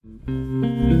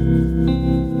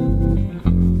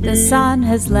The sun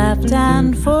has left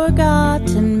and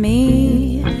forgotten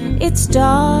me. It's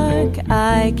dark,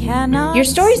 I cannot Your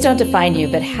stories don't see. define you,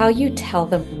 but how you tell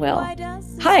them will.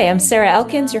 Hi, I'm Sarah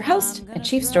Elkins, your host and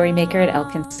chief story maker at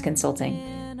Elkins Consulting.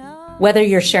 Whether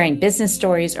you're sharing business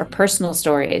stories or personal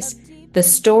stories, the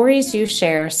stories you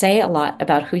share say a lot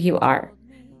about who you are.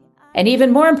 And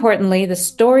even more importantly, the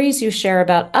stories you share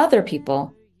about other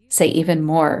people say even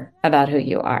more about who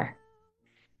you are.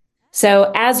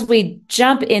 So, as we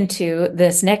jump into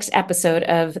this next episode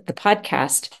of the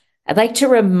podcast, I'd like to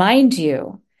remind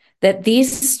you that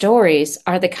these stories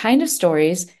are the kind of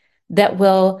stories that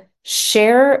will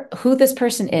share who this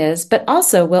person is, but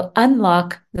also will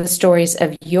unlock the stories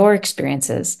of your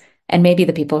experiences and maybe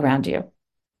the people around you.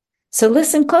 So,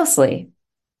 listen closely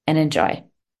and enjoy.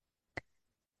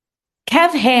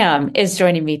 Hamm is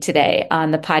joining me today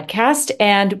on the podcast,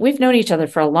 and we've known each other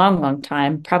for a long, long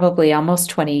time, probably almost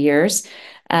 20 years,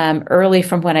 early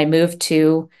from when I moved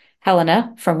to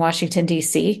Helena from Washington,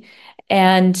 D.C.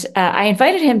 And I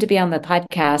invited him to be on the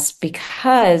podcast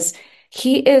because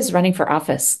he is running for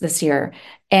office this year.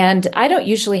 And I don't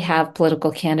usually have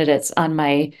political candidates on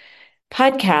my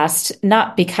podcast,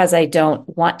 not because I don't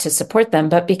want to support them,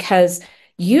 but because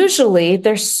usually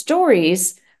their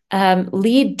stories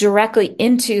lead directly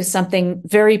into something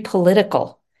very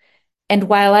political. And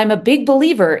while I'm a big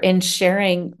believer in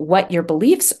sharing what your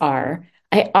beliefs are,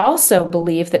 I also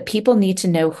believe that people need to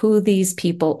know who these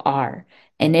people are.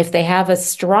 And if they have a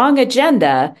strong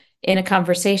agenda in a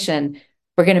conversation,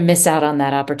 we're going to miss out on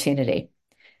that opportunity.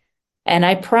 And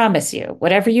I promise you,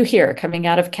 whatever you hear coming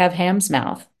out of Hamm's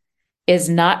mouth is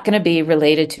not going to be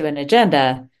related to an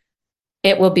agenda.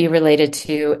 It will be related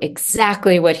to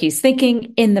exactly what he's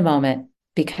thinking in the moment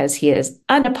because he is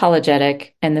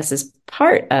unapologetic. And this is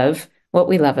part of what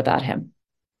we love about him.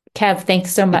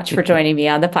 Thanks so much for joining me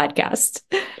on the podcast.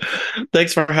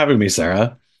 Thanks for having me,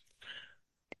 Sarah.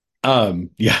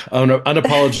 Yeah,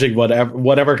 unapologetic,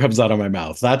 whatever comes out of my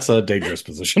mouth. That's a dangerous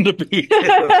position to be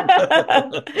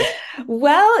in.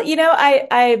 Well,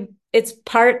 I it's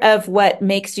part of what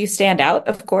makes you stand out,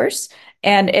 of course.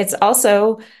 And it's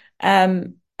also,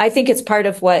 I think it's part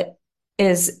of what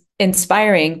is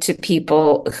inspiring to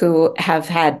people who have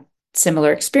had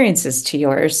similar experiences to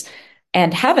yours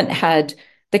and haven't had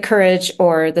the courage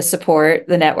or the support,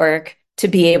 the network to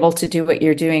be able to do what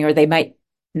you're doing, or they might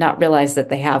not realize that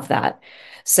they have that.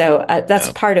 So that's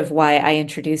Yeah. part of why I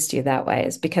introduced you that way,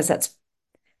 is because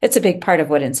it's a big part of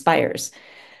what inspires.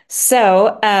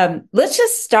 So let's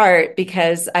just start,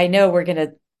 because I know we're going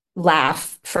to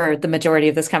laugh for the majority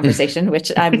of this conversation,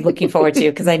 which I'm looking forward to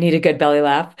because I need a good belly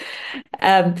laugh.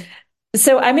 Um,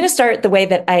 so I'm going to start the way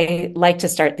that I like to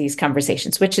start these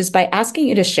conversations, which is by asking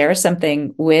you to share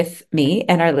something with me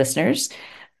and our listeners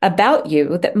about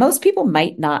you that most people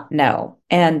might not know.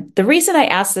 And the reason I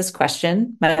ask this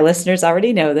question, my listeners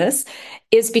already know this,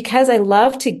 is because I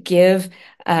love to give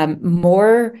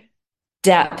more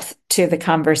depth to the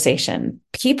conversation.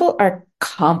 People are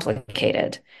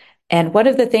complicated. And one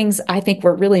of the things I think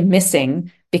we're really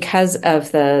missing because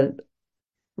of the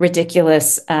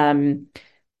ridiculous,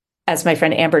 as my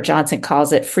friend Amber Johnson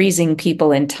calls it, freezing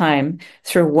people in time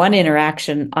through one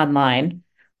interaction online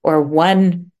or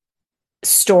one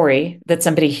story that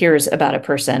somebody hears about a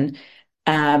person.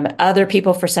 Other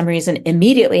people, for some reason,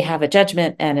 immediately have a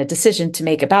judgment and a decision to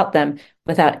make about them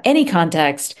without any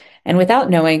context and without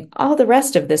knowing all the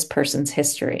rest of this person's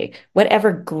history.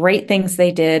 Whatever great things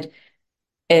they did,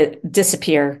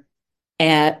 disappear,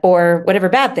 or whatever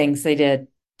bad things they did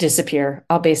disappear,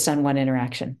 all based on one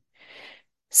interaction.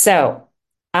 So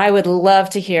I would love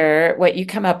to hear what you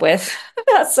come up with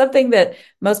about something that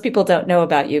most people don't know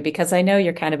about you, because I know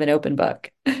you're kind of an open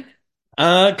book.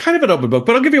 Kind of an open book,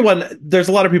 but I'll give you one. There's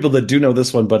a lot of people that do know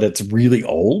this one, but it's really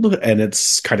old and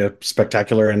it's kind of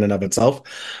spectacular in and of itself.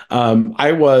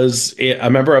 I was a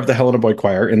member of the Helena Boy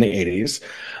Choir in the 80s,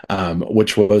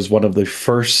 which was one of the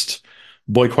first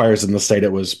boy choirs in the state.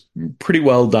 It was pretty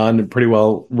well done and pretty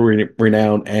well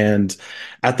renowned. And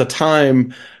at the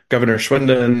time, Governor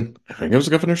Schwinden, I think it was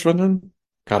Governor Schwinden.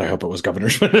 God, I hope it was Governor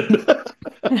Schwinden.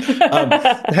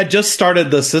 Had just started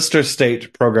the sister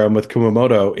state program with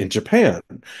Kumamoto in Japan.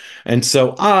 And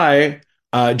so I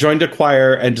joined a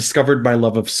choir and discovered my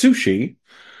love of sushi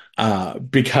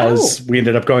because Oh, we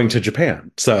ended up going to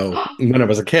Japan. So when I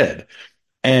was a kid.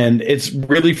 And it's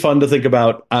really fun to think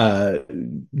about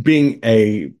being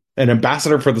an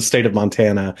ambassador for the state of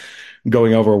Montana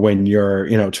going over when you're,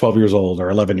 12 years old or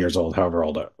 11 years old, however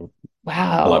old, 11.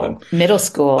 wow. Middle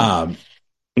school.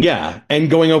 Yeah,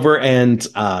 and going over and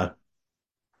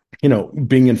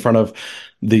being in front of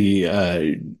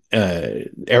the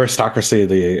aristocracy,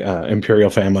 the Imperial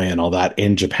Family and all that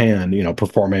in Japan,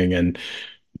 performing and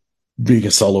being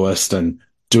a soloist and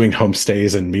doing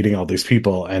homestays and meeting all these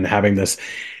people and having this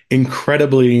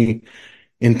incredibly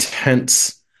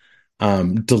intense,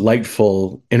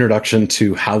 delightful introduction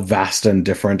to how vast and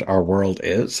different our world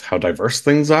is, how diverse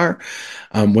things are,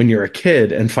 when you're a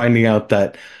kid, and finding out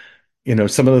that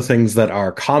some of the things that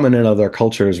are common in other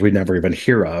cultures we never even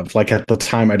hear of. Like at the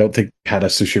time, I don't think we had a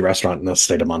sushi restaurant in the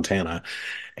state of Montana.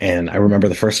 And I remember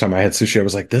the first time I had sushi, I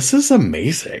was like, this is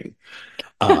amazing.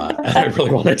 And I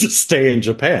really wanted to stay in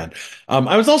Japan.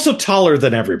 I was also taller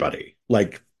than everybody,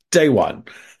 like day one,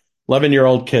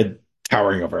 11-year-old kid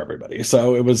towering over everybody.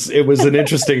 So it was an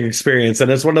interesting experience.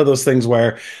 And it's one of those things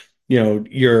where,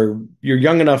 you're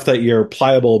young enough that you're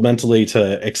pliable mentally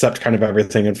to accept kind of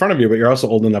everything in front of you, but you're also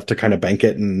old enough to kind of bank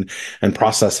it and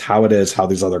process how it is, how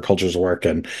these other cultures work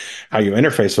and how you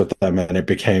interface with them. And it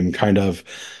became kind of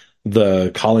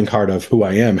the calling card of who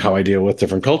I am, how I deal with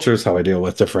different cultures, how I deal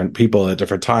with different people at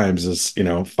different times is,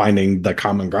 finding the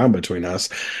common ground between us.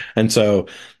 And so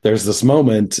there's this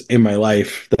moment in my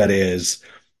life that is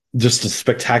just a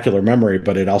spectacular memory,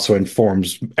 but it also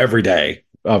informs every day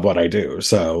of what I do.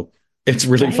 So it's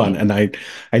really fun. And I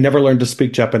never learned to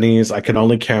speak Japanese. I can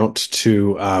only count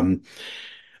to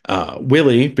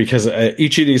Willie, because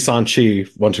Ichiri Sanchi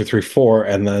 1 2 3 4,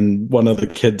 and then one of the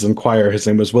kids in choir, his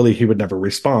name was Willie. He would never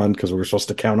respond because we were supposed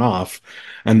to count off,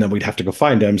 and then we'd have to go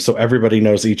find him. So everybody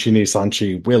knows Ichiri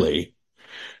Sanchi Willie.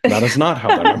 That is not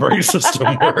how the memory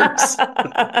system works.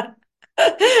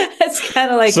 It's kind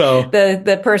of like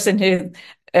the person who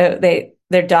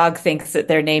their dog thinks that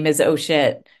their name is oh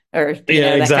shit, or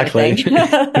exactly. That kind of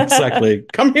thing. Exactly.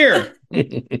 Come here.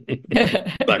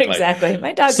 Exactly.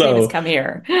 My dog's name is come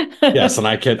here. Yes, and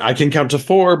I can count to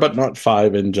 4, but not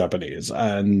 5 in Japanese.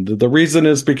 And the reason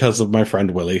is because of my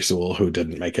friend Willie Sewell, who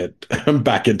didn't make it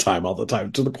back in time all the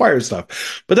time to the choir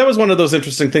stuff. But that was one of those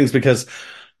interesting things because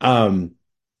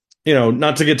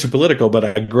not to get too political, but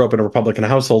I grew up in a Republican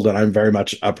household and I'm very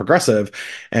much a progressive,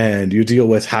 and you deal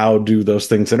with how do those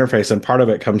things interface. And part of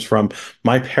it comes from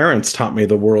my parents taught me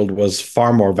the world was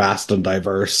far more vast and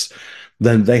diverse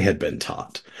than they had been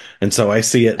taught. And so I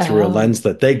see it through a lens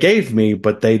that they gave me,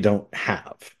 but they don't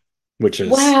have, which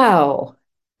is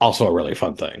also a really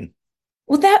fun thing.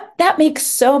 Well, that makes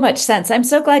so much sense. I'm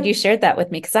so glad you shared that with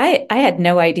me because I had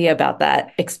no idea about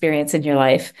that experience in your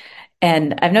life.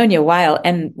 And I've known you a while,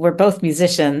 and we're both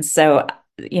musicians. So,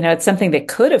 it's something that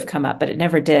could have come up, but it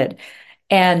never did.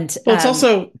 And well, it's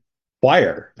also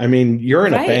choir. I mean, you're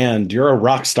in a band, you're a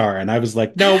rock star. And I was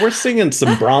like, no, we're singing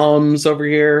some Brahms over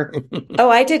here.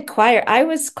 Oh, I did choir. I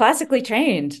was classically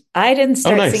trained. I didn't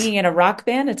start singing in a rock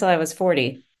band until I was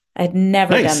 40. I'd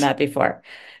never done that before.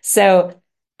 So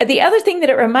the other thing that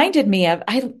it reminded me of,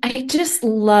 I just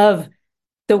love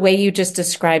the way you just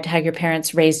described how your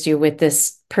parents raised you with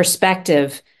this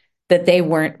perspective that they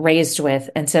weren't raised with.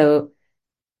 And so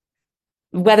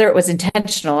whether it was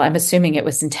intentional, I'm assuming it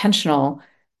was intentional,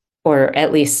 or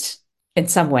at least in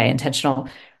some way intentional.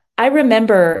 I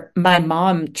remember my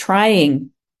mom trying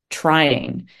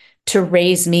to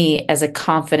raise me as a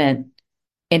confident,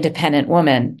 independent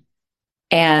woman,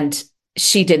 and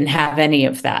she didn't have any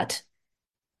of that.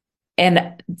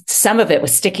 And some of it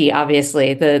was sticky,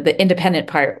 obviously. The independent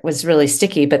part was really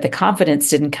sticky, but the confidence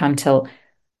didn't come till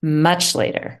much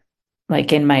later,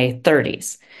 like in my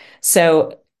 30s.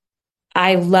 So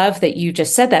I love that you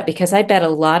just said that, because I bet a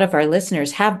lot of our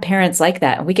listeners have parents like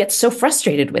that. And we get so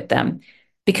frustrated with them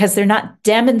because they're not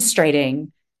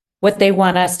demonstrating what they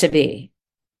want us to be.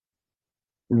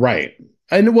 Right.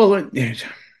 And well,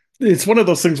 it's one of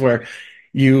those things where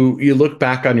you look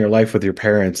back on your life with your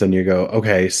parents and you go,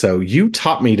 okay, so you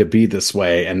taught me to be this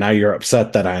way, and now you're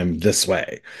upset that I'm this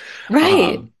way.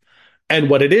 Right. And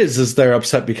what it is they're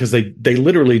upset because they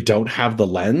literally don't have the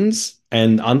lens.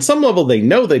 And on some level, they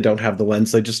know they don't have the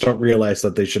lens. They just don't realize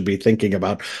that they should be thinking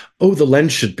about, oh, the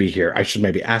lens should be here. I should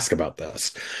maybe ask about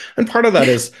this. And part of that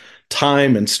is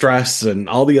time and stress and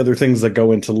all the other things that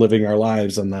go into living our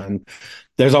lives. And then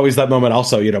there's always that moment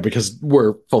also, because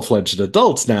we're full-fledged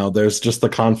adults now, there's just the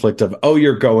conflict of, oh,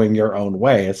 you're going your own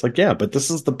way. It's like, yeah, but this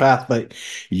is the path that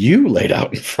you laid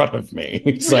out in front of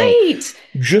me. So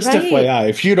just FYI,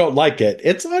 if you don't like it,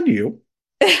 it's on you.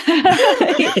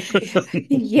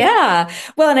 Yeah.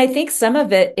 Well, and I think some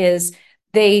of it is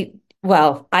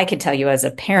I can tell you as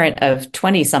a parent of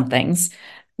 20 somethings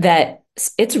that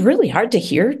it's really hard to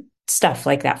hear stuff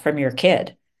like that from your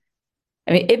kid.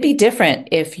 I mean, it'd be different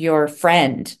if your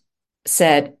friend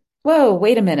said, whoa,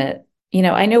 wait a minute.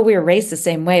 I know we were raised the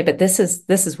same way, but this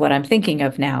is what I'm thinking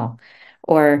of now.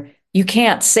 or you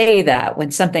can't say that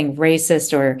when something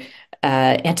racist or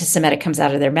anti-Semitic comes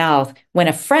out of their mouth. When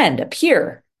a friend, a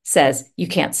peer, says you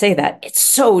can't say that, it's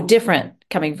so different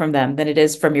coming from them than it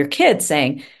is from your kid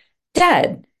saying,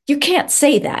 Dad, you can't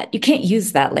say that. You can't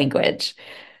use that language,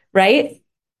 right?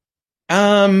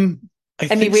 I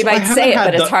I mean, think we so. I might haven't say it,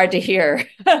 but had it's the hard to hear.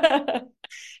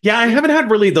 Yeah, I haven't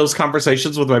had really those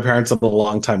conversations with my parents in a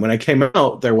long time. When I came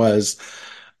out, there was,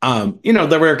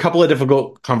 there were a couple of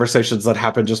difficult conversations that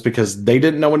happened just because they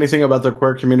didn't know anything about the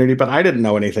queer community, but I didn't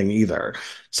know anything either.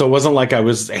 So it wasn't like I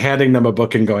was handing them a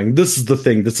book and going, "This is the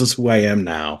thing. This is who I am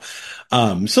now."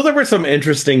 So there were some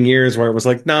interesting years where it was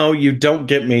like, "No, you don't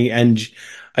get me," and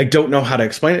I don't know how to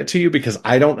explain it to you because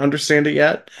I don't understand it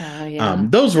yet. Oh, yeah.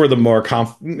 Those were the more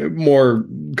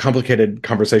complicated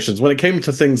conversations. When it came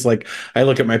to things like I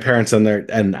look at my parents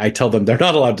and I tell them they're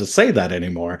not allowed to say that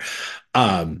anymore.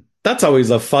 That's always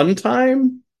a fun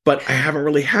time, but I haven't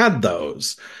really had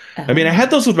those. I mean, I had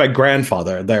Oh. those with my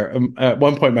grandfather. There, at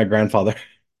one point, my grandfather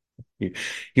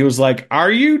he was like,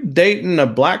 "Are you dating a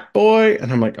black boy?"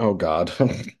 And I'm like, "Oh God,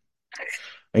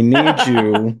 I need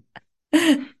you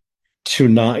to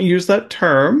not use that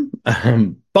term."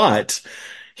 But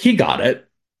he got it.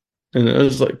 And it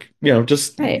was like,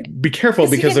 just Right. be careful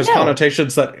Because he because didn't there's know.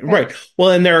 connotations that, Right. right.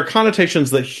 Well, and there are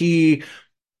connotations that he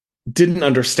didn't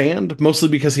understand, mostly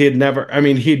because he had never, I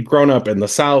mean, he'd grown up in the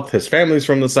South, his family's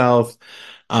from the South.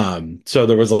 So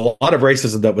there was a lot of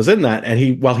racism that was in that.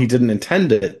 And while he didn't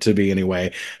intend it to be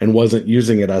anyway, and wasn't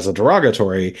using it as a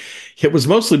derogatory, it was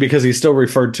mostly because he still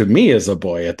referred to me as a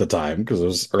boy at the time, because it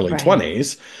was early Right.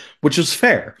 20s, which is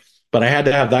fair. But I had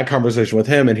to have that conversation with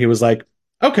him, and he was like,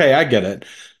 "Okay, I get it.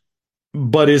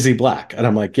 But is he black?" And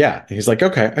I'm like, "Yeah." He's like,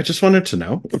 "Okay, I just wanted to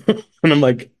know." And I'm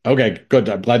like, "Okay, good.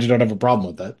 I'm glad you don't have a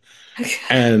problem with it."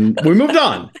 And we moved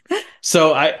on.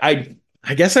 So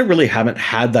I guess I really haven't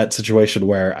had that situation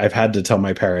where I've had to tell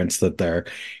my parents that they're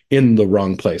in the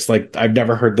wrong place. Like I've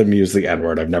never heard them use the N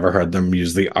word. I've never heard them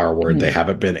use the R word. They Mhm.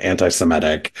 haven't been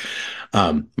anti-Semitic.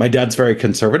 My dad's very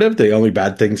conservative. The only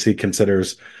bad things he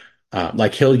considers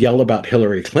like he'll yell about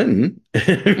Hillary Clinton.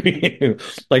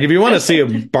 Like if you want to see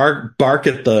him bark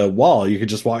at the wall, you could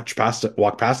just walk past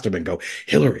him and go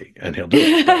Hillary, and he'll do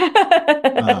it.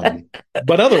 Um,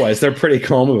 but otherwise, they're pretty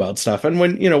calm about stuff. And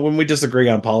when we disagree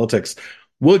on politics,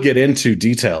 we'll get into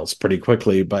details pretty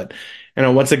quickly. But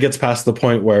once it gets past the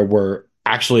point where we're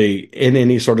actually in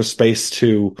any sort of space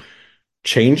to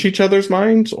change each other's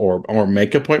minds or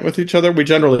make a point with each other, we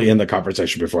generally end the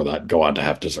conversation before that, go on to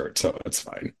have dessert. So it's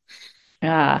fine.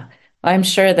 Ah, I'm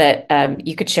sure that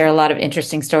you could share a lot of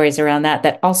interesting stories around that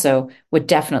that also would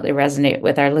definitely resonate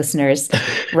with our listeners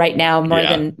right now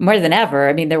Yeah. more than ever.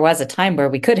 I mean, there was a time where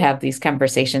we could have these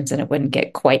conversations and it wouldn't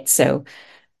get quite so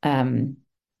um,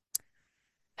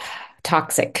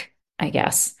 toxic, I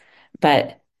guess.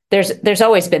 But there's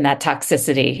always been that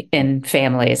toxicity in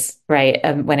families, right?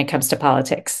 When it comes to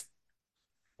politics,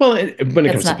 Well, when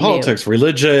it that's comes to not new, politics,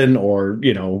 religion, or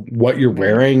what you're right?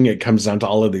 wearing, it comes down to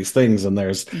all of these things. And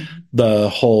there's Mhm. the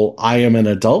whole "I am an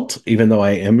adult, even though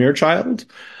I am your child,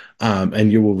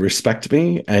 and you will respect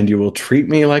me, and you will treat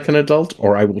me like an adult,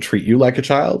 or I will treat you like a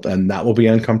child, and that will be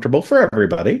uncomfortable for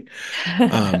everybody."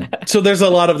 So there's a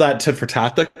lot of that tit for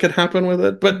tat that can happen with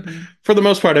it. But Mhm. for the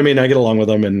most part, I mean, I get along with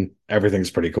them, and everything's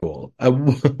pretty cool.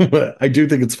 I do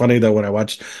think it's funny though when I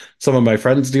watch some of my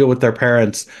friends deal with their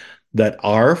parents that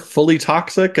are fully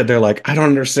toxic, and they're like, "I don't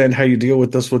understand how you deal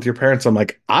with this with your parents." I'm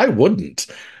like, I wouldn't.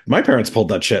 My parents pulled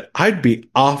that shit. I'd be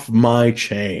off my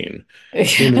chain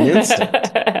in an instant.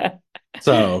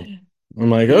 So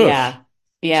I'm like, ugh. Yeah. So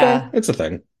Yeah. it's a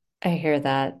thing. I hear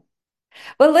that.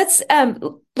 Well,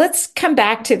 let's come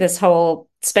back to this whole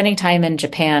spending time in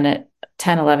Japan at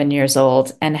 10, 11 years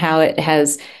old and how it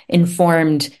has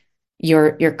informed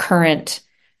your current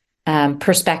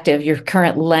perspective, your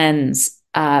current lens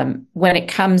when it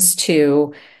comes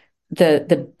to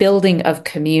the building of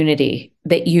community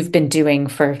that you've been doing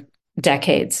for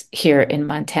decades here in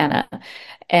Montana.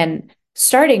 And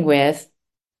starting with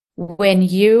when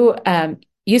you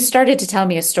started to tell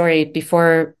me a story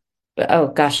before, oh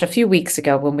gosh, a few weeks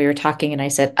ago when we were talking, and I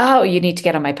said, "Oh, you need to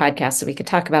get on my podcast so we could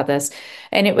talk about this."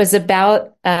 And it was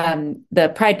about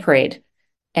the Pride Parade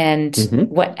and Hmm.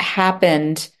 what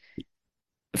happened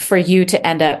for you to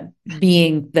end up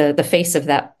being the face of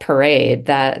that parade,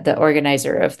 that the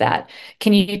organizer of that.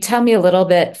 Can you tell me a little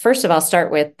bit? First of all,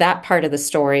 start with that part of the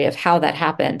story of how that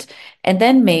happened, and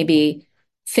then maybe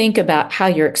think about how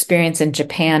your experience in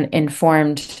Japan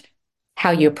informed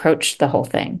how you approached the whole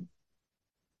thing.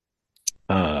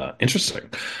 Interesting.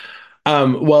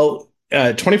 Well,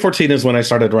 2014 is when I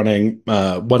started running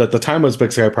what at the time was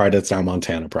Big Sky Pride. It's now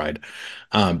Montana Pride,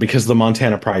 because the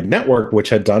Montana Pride Network, which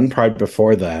had done Pride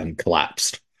before then,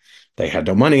 collapsed. They had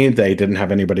no money. They didn't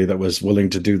have anybody that was willing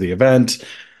to do the event.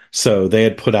 So they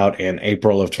had put out in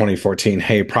April of 2014,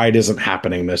 hey, Pride isn't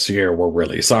happening this year. We're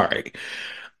really sorry.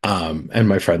 And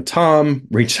my friend Tom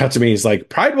reached out to me. He's like,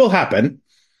 Pride will happen.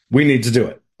 We need to do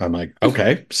it. I'm like,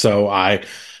 okay. So I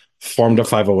formed a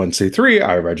 501c3.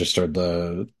 I registered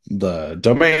the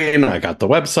domain. I got the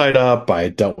website up. I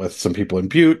dealt with some people in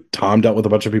Butte. Tom dealt with a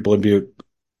bunch of people in Butte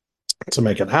to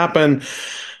make it happen.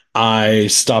 I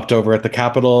stopped over at the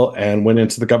Capitol and went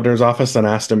into the governor's office and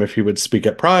asked him if he would speak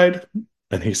at Pride.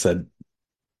 And he said,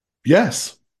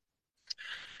 yes.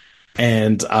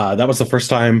 And that was the first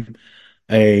time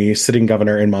a sitting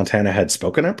governor in Montana had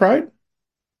spoken at Pride.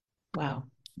 Wow.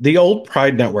 The old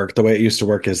Pride Network, the way it used to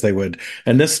work is they would,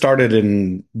 and this started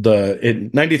in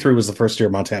 93 was the first year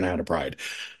Montana had a Pride.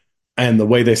 And the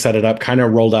way they set it up kind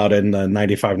of rolled out in the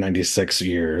 95, 96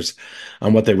 years.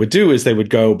 And what they would do is they would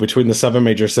go between the 7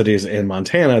 major cities in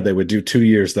Montana. They would do 2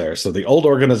 years there. So the old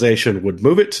organization would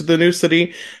move it to the new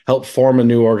city, help form a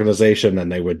new organization.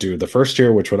 And they would do the first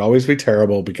year, which would always be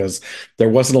terrible because there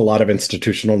wasn't a lot of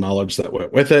institutional knowledge that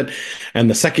went with it. And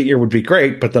the second year would be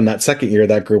great. But then that second year,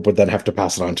 that group would then have to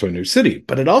pass it on to a new city.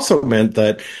 But it also meant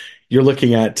that you're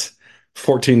looking at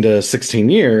 14 to 16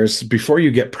 years before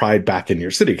you get Pride back in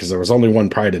your city, because there was only one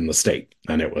Pride in the state,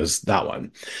 and it was that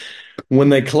one. When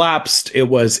they collapsed, it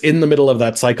was in the middle of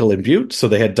that cycle in Butte. So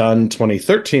they had done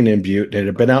 2013 in Butte. It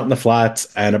had been out in the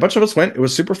flats, and a bunch of us went. It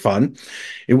was super fun.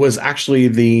 It was actually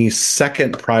the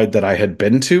second Pride that I had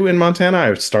been to in Montana.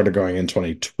 I started going in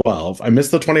 2012. I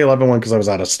missed the 2011 one because I was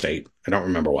out of state. I don't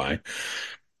remember why.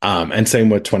 And same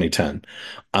with 2010.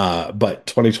 But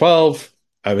 2012,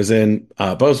 I was in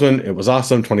Bozeman. It was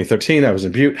awesome. 2013, I was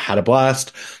in Butte, had a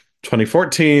blast.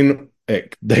 2014,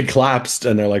 they collapsed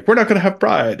and they're like, we're not going to have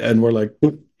Pride. And we're like,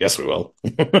 yes, we will.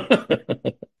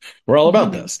 We're all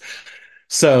about this.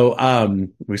 So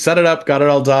we set it up, got it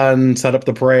all done, set up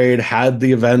the parade, had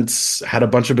the events, had a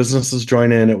bunch of businesses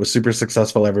join in. It was super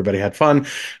successful. Everybody had fun.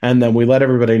 And then we let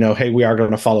everybody know, hey, we are going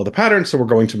to follow the pattern. So we're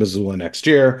going to Missoula next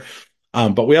year.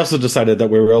 But we also decided that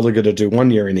we were only going to do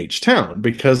 1 year in each town,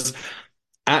 because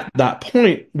at that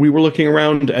point, we were looking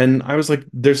around and I was like,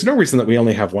 there's no reason that we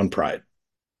only have one Pride.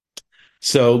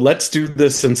 So let's do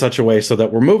this in such a way so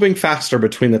that we're moving faster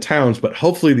between the towns, but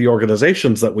hopefully the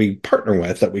organizations that we partner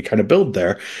with, that we kind of build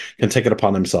there, can take it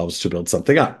upon themselves to build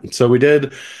something up. So we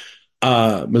did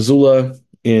Missoula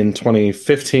in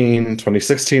 2015,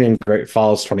 2016 in Great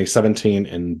Falls, 2017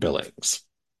 in Billings.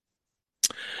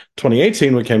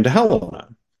 2018, we came to Helena.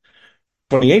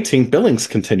 2018, Billings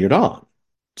continued on.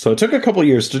 So it took a couple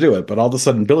years to do it, but all of a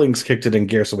sudden Billings kicked it in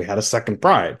gear, so we had a second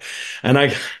Pride. And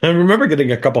I remember getting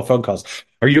a couple phone calls.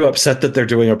 Are you upset that they're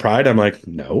doing a Pride? I'm like,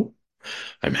 no,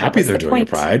 I'm happy they're doing a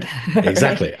Pride.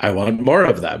 Exactly. I want more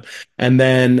of them. And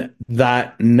then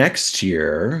that next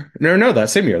year, no, that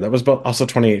same year, that was also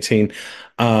 2018,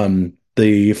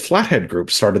 the Flathead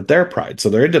group started their Pride. So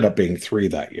there ended up being 3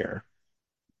 that year.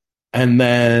 And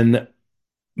then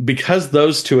because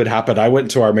those 2 had happened, I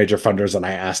went to our major funders and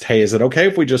I asked, hey, is it okay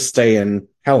if we just stay in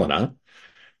Helena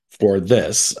for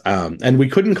this? And we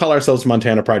couldn't call ourselves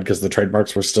Montana Pride because the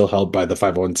trademarks were still held by the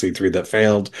 501c3 that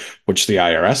failed, which the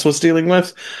IRS was dealing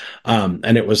with.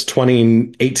 And it was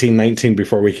 2018, 19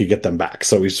 before we could get them back.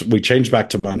 So we changed back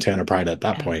to Montana Pride at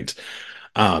that point.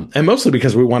 And mostly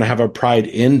because we want to have a Pride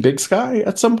in Big Sky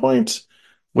at some point,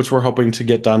 which we're hoping to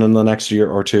get done in the next year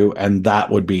or 2. And that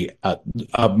would be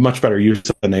a much better use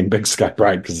of the name Big Sky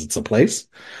Pride because it's a place.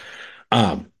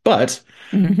 So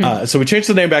we changed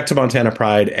the name back to Montana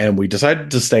Pride, and we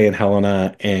decided to stay in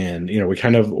Helena. And, we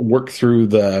kind of worked through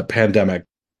the pandemic.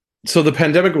 So the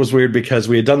pandemic was weird because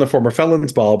we had done the former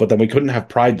felons ball, but then we couldn't have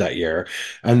Pride that year.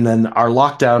 And then our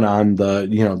lockdown on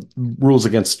the, rules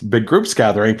against big groups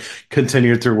gathering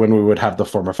continued through when we would have the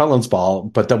former felons ball,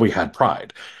 but then we had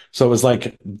Pride. So it was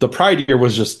like the Pride year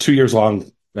was just 2 years long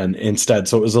and instead.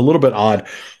 So it was a little bit odd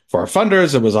for our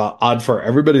funders. It was odd for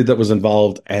everybody that was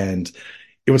involved. And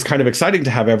it was kind of exciting to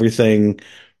have everything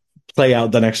play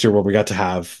out the next year where we got to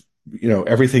have,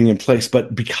 everything in place.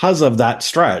 But because of that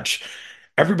stretch,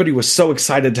 everybody was so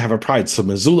excited to have a Pride. So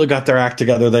Missoula got their act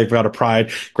together. They've got a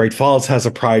Pride. Great Falls has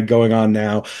a Pride going on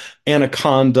now.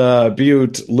 Anaconda,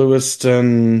 Butte,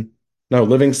 Livingston.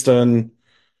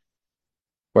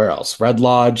 Where else? Red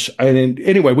Lodge.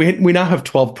 Anyway, we now have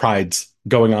 12 Prides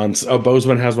going on. So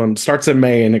Bozeman has one, starts in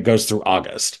May and it goes through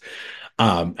August.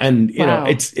 Wow.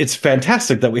 It's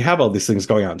fantastic that we have all these things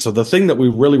going on. So the thing that we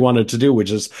really wanted to do,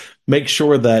 which is make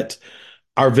sure that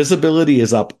our visibility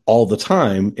is up all the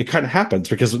time. It kind of happens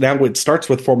because now it starts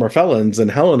with former felons in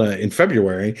Helena in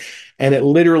February, and it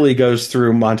literally goes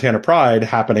through Montana Pride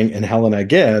happening in Helena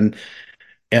again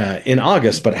in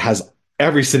August, but it has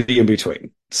every city in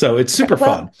between. So it's super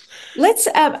Well,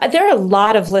 fun. there are a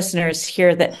lot of listeners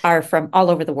here that are from all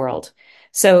over the world.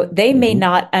 So they may Mhm.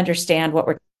 not understand what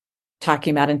we're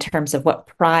talking about in terms of what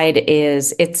pride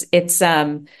is.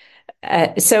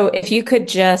 So if you could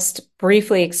just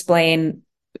briefly explain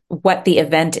what the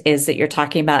event is that you're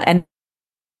talking about and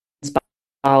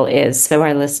all is, so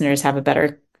our listeners have a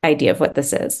better idea of what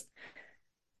this is.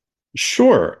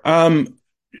 Sure.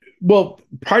 Well,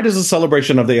 Pride is a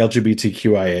celebration of the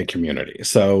LGBTQIA community.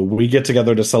 So we get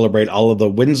together to celebrate all of the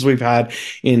wins we've had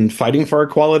in fighting for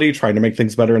equality, trying to make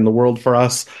things better in the world for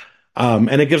us.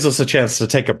 And it gives us a chance to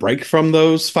take a break from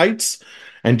those fights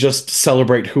and just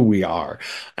celebrate who we are.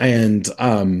 And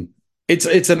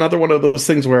it's another one of those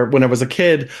things where when I was a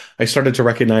kid, I started to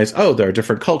recognize, oh, there are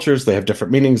different cultures, they have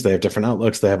different meanings, they have different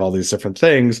outlooks, they have all these different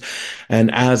things. And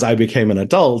as I became an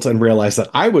adult and realized that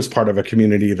I was part of a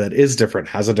community that is different,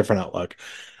 has a different outlook,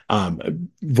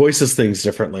 voices things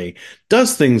differently,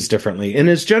 does things differently, and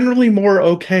is generally more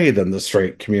okay than the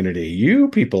straight community. You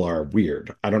people are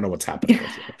weird. I don't know what's happening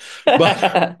with you,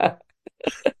 but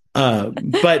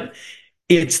but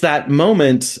it's that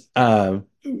moment,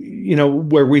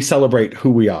 where we celebrate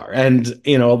who we are. And,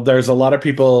 there's a lot of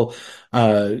people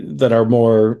that are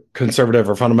more conservative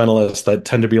or fundamentalist that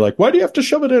tend to be like, why do you have to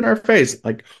shove it in our face?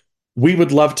 Like, we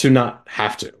would love to not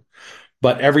have to.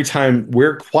 But every time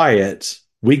we're quiet,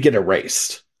 we get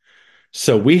erased.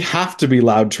 So we have to be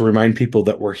loud to remind people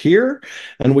that we're here,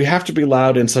 and we have to be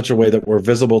loud in such a way that we're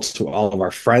visible to all of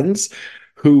our friends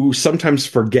who sometimes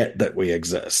forget that we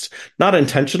exist. Not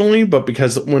intentionally, but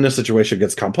because when a situation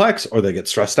gets complex or they get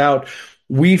stressed out,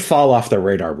 we fall off their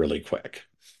radar really quick.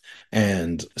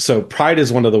 And so Pride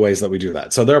is one of the ways that we do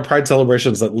that. So there are Pride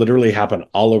celebrations that literally happen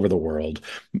all over the world.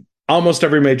 Almost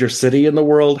every major city in the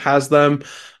world has them.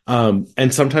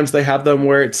 And sometimes they have them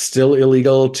where it's still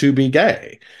illegal to be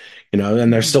gay,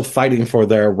 and they're still fighting for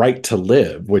their right to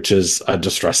live, which is a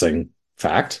distressing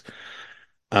fact.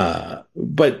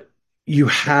 But you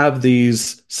have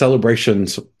these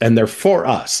celebrations, and they're for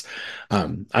us.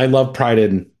 I love Pride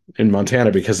in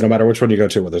Montana because no matter which one you go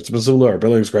to, whether it's Missoula or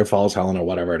Billings, Great Falls, Helena,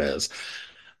 whatever it is,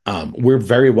 we're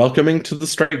very welcoming to the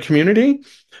straight community,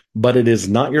 but it is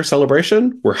not your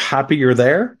celebration. We're happy you're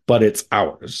there, but it's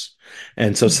ours.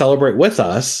 And so celebrate with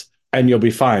us and you'll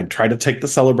be fine. Try to take the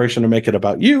celebration and make it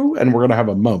about you, and we're going to have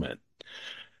a moment.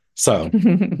 So, but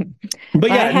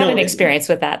Well, I yeah, had no, an experience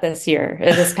with that this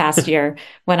past year,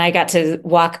 when I got to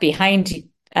walk behind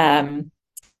um,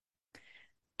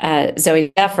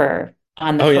 Zoe Duffer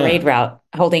on the oh yeah, parade route,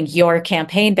 holding your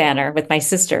campaign banner with my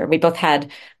sister. We both had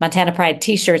Montana Pride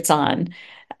T-shirts on,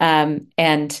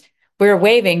 and we were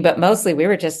waving, but mostly we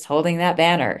were just holding that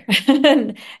banner.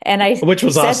 And I which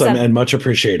was said awesome something. and much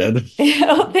appreciated.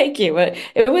 Oh, thank you.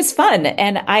 It was fun.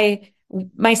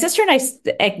 My sister and I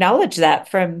acknowledged that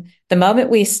from the moment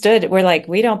we stood. We're like,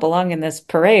 we don't belong in this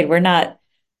parade. We're not,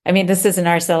 I mean, this isn't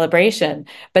our celebration.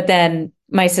 But then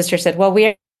my sister said, well,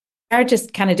 we are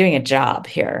just kind of doing a job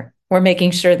here. We're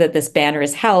making sure that this banner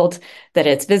is held, that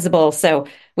it's visible. So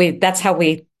that's how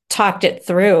we talked it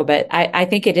through. But I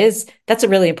think that's a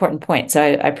really important point. So I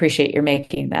appreciate your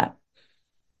making that.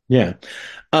 Yeah.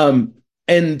 And,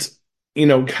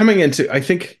 coming into, I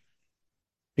think,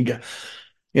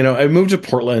 I moved to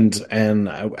Portland, and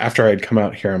after I'd come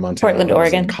out here in Montana Portland, when I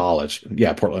was in Oregon. college,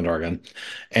 yeah, Portland, Oregon,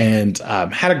 and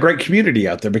had a great community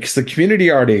out there because the community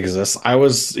already exists. I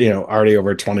was, already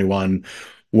over 21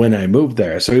 when I moved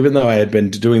there. So even though I had been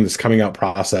doing this coming out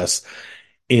process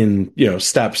in,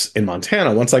 steps in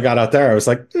Montana, once I got out there, I was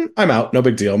like, I'm out, no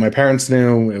big deal. My parents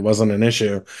knew it wasn't an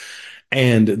issue.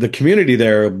 And the community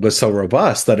there was so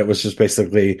robust that it was just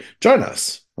basically join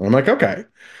us. And I'm like, okay,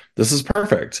 this is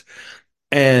perfect.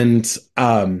 And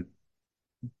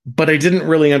but I didn't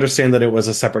really understand that it was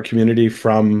a separate community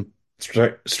from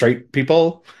straight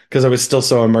people because I was still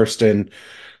so immersed in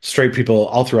straight people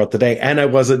all throughout the day, and I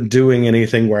wasn't doing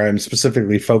anything where I'm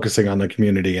specifically focusing on the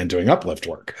community and doing uplift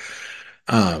work.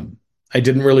 I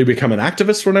didn't really become an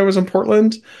activist when I was in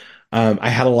Portland. I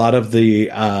had a lot of the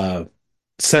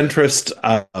centrist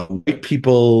white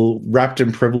people wrapped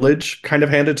in privilege kind of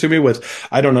handed to me with,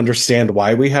 I don't understand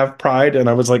why we have pride. And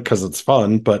I was like, because it's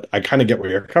fun, but I kind of get where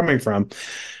you're coming from.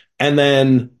 And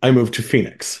then I moved to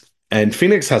Phoenix. And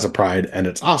Phoenix has a pride and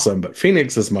it's awesome, but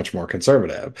Phoenix is much more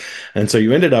conservative. And so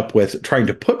you ended up with trying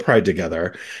to put pride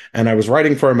together. And I was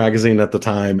writing for a magazine at the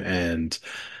time, and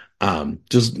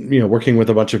Just, working with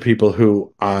a bunch of people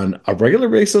who on a regular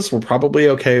basis were probably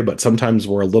okay, but sometimes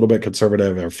were a little bit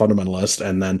conservative or fundamentalist.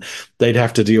 And then they'd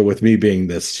have to deal with me being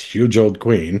this huge old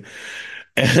queen.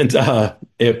 And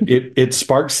it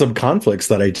sparked some conflicts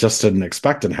that I just didn't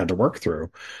expect and had to work through,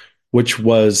 which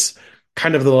was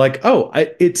kind of the like,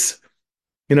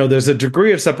 there's a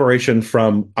degree of separation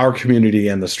from our community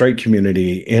and the straight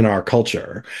community in our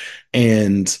culture.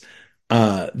 And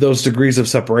those degrees of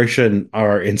separation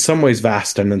are in some ways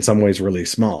vast and in some ways really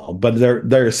small, but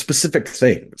they're specific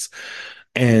things.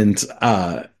 And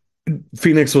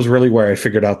Phoenix was really where I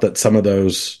figured out that some of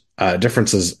those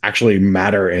differences actually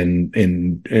matter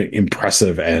in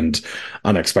impressive and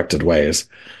unexpected ways.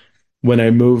 When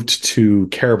I moved to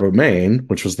Caribou, Maine,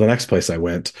 which was the next place I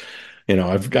went,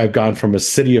 I've gone from a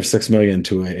city of 6 million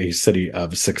to a city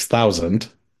of 6,000.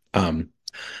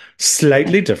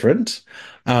 Slightly different.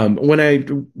 When I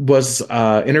was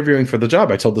interviewing for the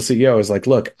job, I told the CEO, I was like,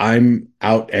 look, I'm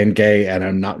out and gay and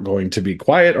I'm not going to be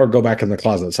quiet or go back in the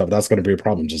closet. So if that's going to be a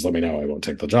problem, just let me know. I won't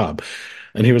take the job.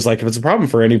 And he was like, if it's a problem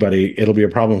for anybody, it'll be a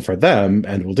problem for them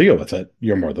and we'll deal with it.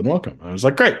 You're more than welcome. I was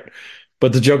like, great.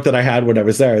 But the joke that I had when I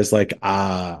was there is like,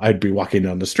 I'd be walking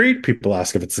down the street. People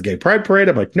ask if it's the gay pride parade.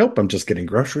 I'm like, nope, I'm just getting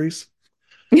groceries.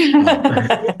 And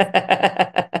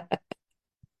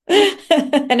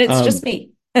it's just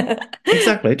me.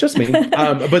 Exactly, just me.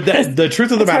 But the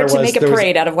truth of the matter was, to make a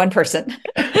parade out of one person.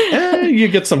 You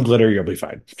get some glitter, you'll be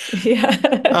fine.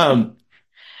 Yeah.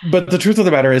 But the truth of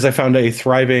the matter is, I found a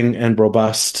thriving and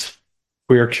robust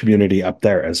queer community up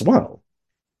there as well.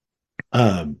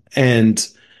 And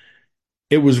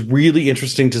it was really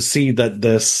interesting to see that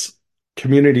this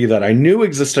community that I knew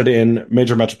existed in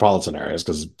major metropolitan areas,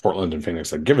 because Portland and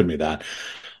Phoenix had given me that,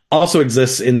 also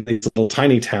exists in these little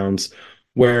tiny towns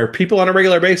where people on a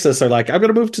regular basis are like, I'm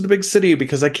going to move to the big city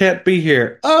because I can't be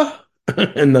here.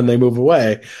 And then they move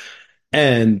away.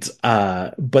 And,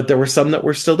 but there were some that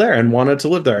were still there and wanted to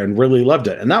live there and really loved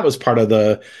it. And that was part of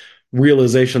the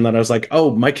realization that I was like,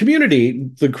 oh, my community,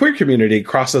 the queer community,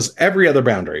 crosses every other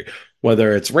boundary,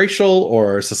 whether it's racial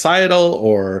or societal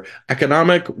or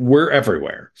economic, we're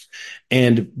everywhere.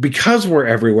 And because we're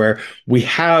everywhere, we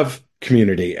have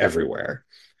community everywhere.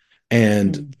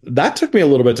 And that took me a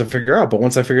little bit to figure out. But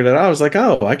once I figured it out, I was like,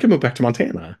 oh, I can move back to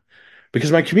Montana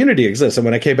because my community exists. And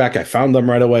when I came back, I found them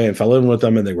right away and fell in with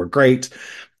them and they were great.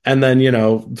 And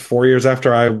then, 4 years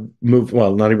after I moved,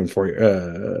 well, not even 4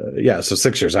 years. So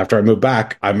 6 years after I moved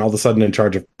back, I'm all of a sudden in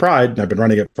charge of Pride and I've been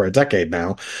running it for a decade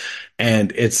now.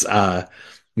 And it's,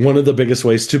 one of the biggest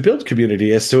ways to build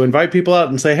community is to invite people out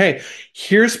and say, hey,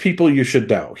 here's people you should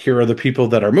know. Here are the people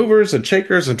that are movers and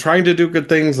shakers and trying to do good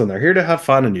things, and they're here to have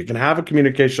fun, and you can have a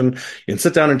communication. You can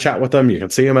sit down and chat with them. You can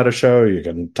see them at a show. You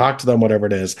can talk to them, whatever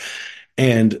it is.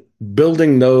 And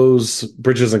building those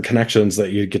bridges and connections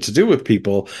that you get to do with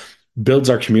people builds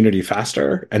our community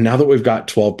faster. And now that we've got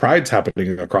 12 prides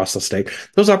happening across the state,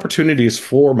 those opportunities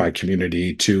for my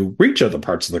community to reach other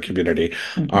parts of the community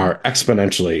are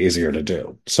exponentially easier to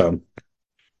do. So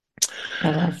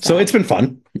it's been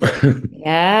fun.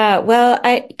 Yeah. Well,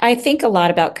 I think a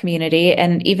lot about community,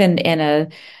 and even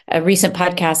in a recent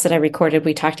podcast that I recorded,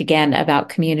 we talked again about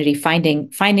community,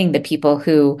 finding the people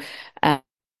who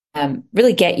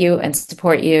really get you and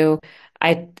support you.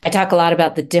 I talk a lot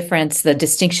about the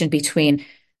distinction between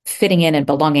fitting in and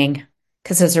belonging,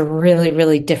 because those are really,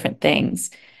 really different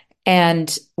things.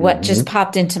 And what just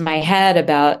popped into my head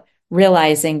about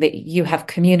realizing that you have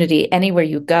community anywhere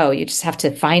you go, you just have to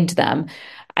find them.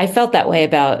 I felt that way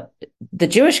about the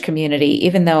Jewish community,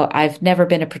 even though I've never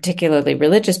been a particularly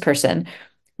religious person.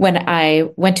 When I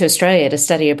went to Australia to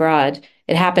study abroad,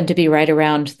 it happened to be right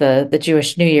around the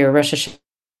Jewish New Year, Rosh Hashanah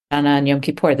and Yom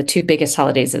Kippur, the two biggest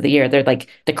holidays of the year. They're like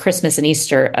the Christmas and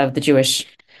Easter of the Jewish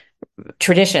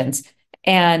traditions.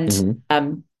 And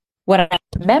what I'm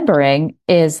remembering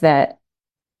is that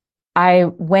I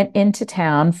went into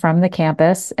town from the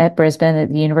campus at Brisbane at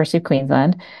the University of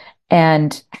Queensland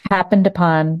and happened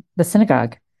upon the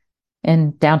synagogue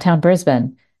in downtown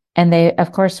Brisbane. And they,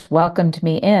 of course, welcomed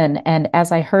me in. And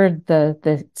as I heard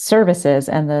the services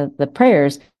and the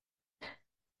prayers,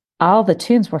 all the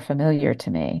tunes were familiar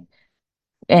to me.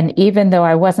 And even though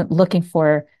I wasn't looking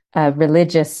for a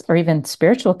religious or even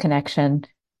spiritual connection,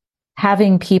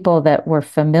 having people that were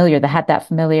familiar, that had that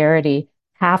familiarity,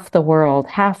 half the world,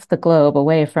 half the globe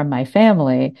away from my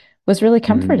family, was really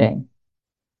comforting.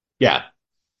 Yeah.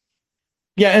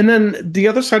 Yeah, and then the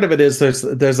other side of it is there's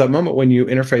that moment when you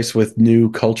interface with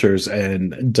new cultures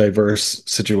and diverse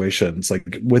situations.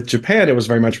 Like with Japan, it was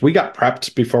very much we got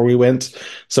prepped before we went.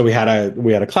 So we had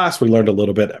a class, we learned a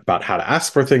little bit about how to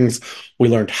ask for things. We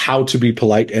learned how to be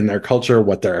polite in their culture,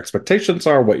 what their expectations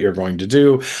are, what you're going to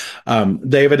do.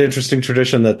 They have an interesting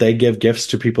tradition that they give gifts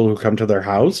to people who come to their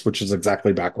house, which is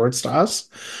exactly backwards to us.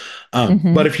 But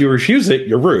Hmm. if you refuse it,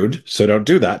 you're rude. So don't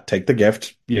do that. Take the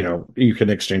gift. You can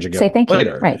exchange a Say gift thank you.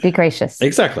 later. Right. Be gracious.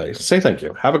 Exactly. Say thank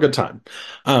you. Have a good time.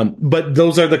 But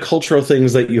those are the cultural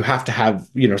things that you have to have,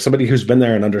 somebody who's been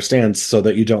there and understands so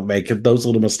that you don't make those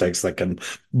little mistakes that can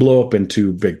blow up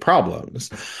into big problems.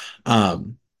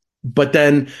 But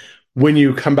then when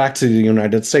you come back to the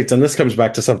United States, and this comes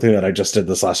back to something that I just did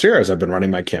this last year as I've been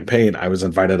running my campaign, I was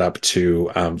invited up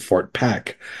to Fort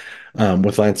Peck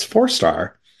with Lance Four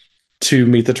Star to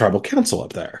meet the tribal council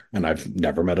up there. And I've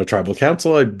never met a tribal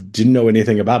council. I didn't know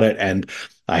anything about it. And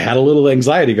I had a little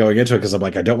anxiety going into it because I'm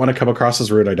like, I don't want to come across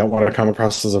as rude. I don't want to come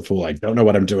across as a fool. I don't know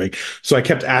what I'm doing. So I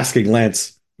kept asking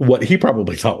Lance what he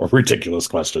probably thought were ridiculous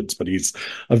questions, but he's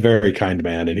a very kind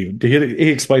man. And he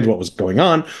explained what was going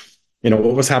on,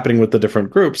 what was happening with the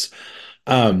different groups.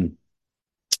 Um,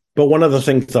 but one of the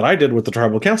things that I did with the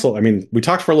tribal council, I mean, we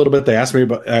talked for a little bit. They asked me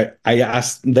about,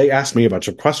 they asked me a bunch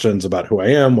of questions about who I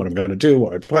am, what I'm going to do,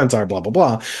 what my plans are, blah, blah,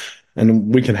 blah.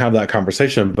 And we can have that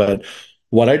conversation. But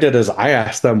what I did is I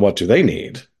asked them, what do they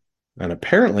need? And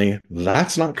apparently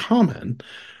that's not common.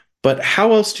 But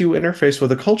how else do you interface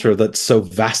with a culture that's so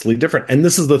vastly different? And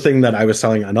this is the thing that I was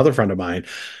telling another friend of mine.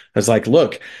 I was like,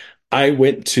 look, I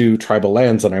went to tribal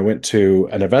lands and I went to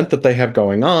an event that they have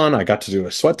going on. I got to do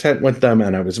a sweat tent with them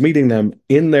and I was meeting them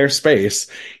in their space,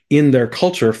 in their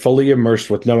culture, fully immersed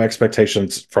with no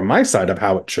expectations from my side of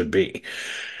how it should be.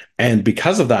 And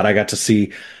because of that, I got to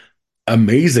see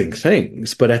amazing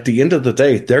things. But at the end of the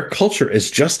day, their culture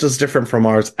is just as different from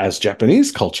ours as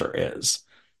Japanese culture is.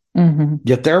 Hmm.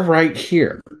 Yet they're right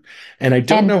here. And I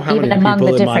don't And know how even many among the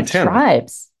people in different Montana.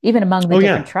 tribes, even among the Oh,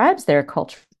 different yeah. tribes, there are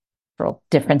cultural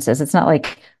differences. It's not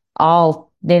like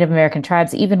all Native American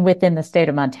tribes, even within the state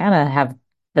of Montana, have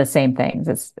the same things.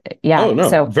 Oh, Yeah. no,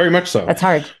 So very much so. that's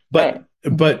hard. Right.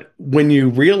 Hmm. But when you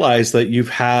realize that you've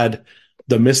had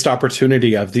the missed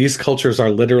opportunity of these cultures are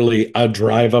literally a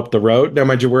drive up the road. Now,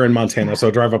 mind you, we're in Montana, so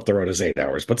a drive up the road is 8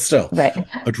 hours, but still Right.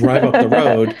 a drive up the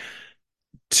road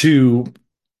to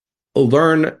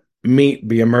learn, meet,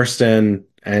 be immersed in,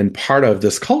 and part of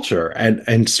this culture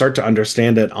and start to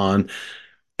understand it on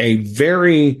a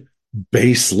very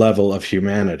base level of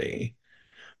humanity.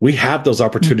 We have those Hmm.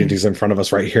 opportunities in front of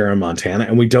us right here in Montana,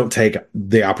 and we don't take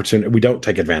the opportunity, we don't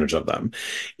take advantage of them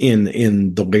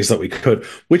in the ways that we could,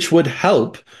 which would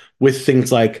help with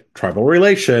things like tribal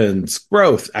relations,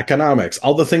 growth, economics,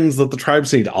 all the things that the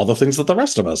tribes need, all the things that the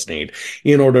rest of us need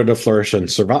in order to flourish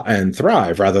and survive and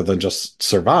thrive rather than just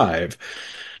survive.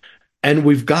 And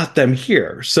we've got them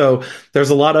here. So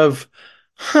there's a lot of,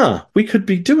 we could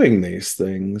be doing these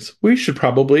things. We should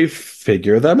probably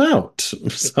figure them out.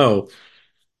 So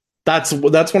that's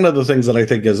one of the things that I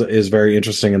think is very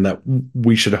interesting and that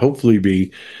we should hopefully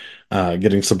be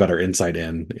getting some better insight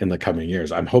in the coming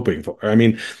years. I'm hoping for. I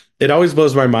mean, it always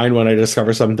blows my mind when I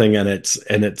discover something and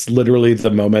it's literally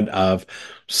the moment of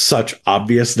such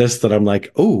obviousness that I'm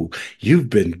like, oh, you've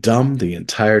been dumb the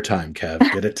entire time, Kev.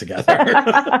 Get it together.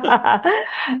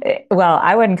 Well,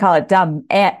 I wouldn't call it dumb.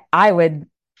 And I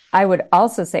would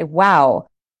also say, wow,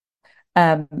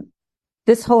 um,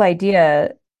 this whole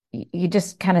idea, you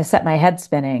just kind of set my head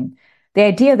spinning. The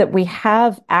idea that we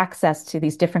have access to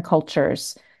these different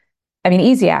cultures, I mean,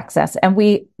 easy access. And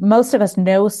most of us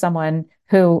know someone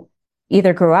who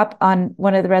either grew up on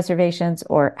one of the reservations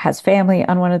or has family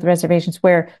on one of the reservations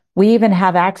where we even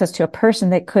have access to a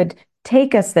person that could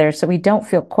take us there so we don't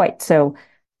feel quite so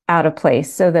out of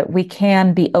place, so that we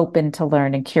can be open to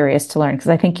learn and curious to learn. Because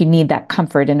I think you need that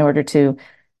comfort in order to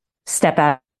step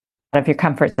out of your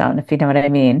comfort zone, if you know what I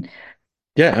mean.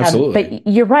 Yeah, absolutely. But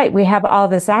you're right. We have all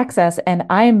this access, and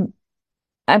I'm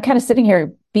kind of sitting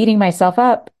here beating myself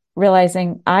up,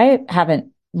 realizing I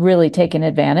haven't really taken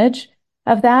advantage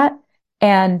of that.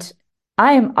 And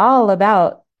I am all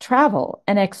about travel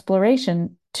and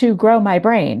exploration to grow my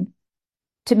brain,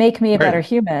 to make me a better Right.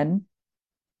 human.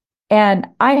 And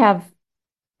I have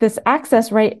this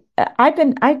access right.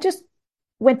 I just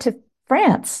went to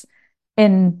France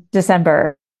in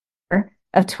December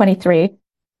of 23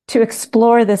 to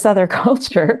explore this other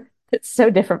culture that's so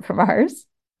different from ours.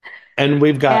 And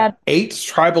we've And got 8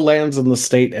 tribal lands in the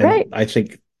state, and right. I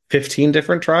think 15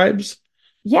 different tribes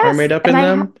are Yes. made up in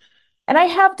them. And I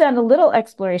have done a little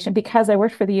exploration because I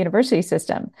worked for the university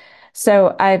system.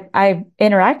 So I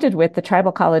interacted with the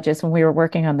tribal colleges when we were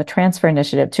working on the transfer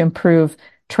initiative to improve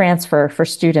transfer for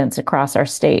students across our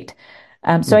state.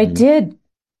 So I Hmm. did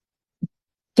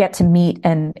get to meet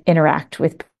and interact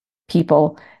with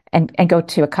people and go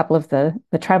to a couple of the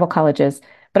tribal colleges,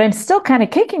 but I'm still kind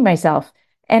of kicking myself.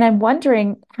 And I'm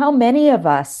wondering how many of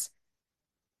us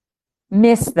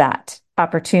miss that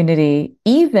opportunity,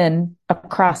 even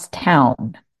across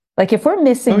town. Like if we're Oh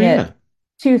missing it yeah.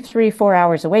 2, 3, 4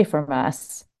 hours away from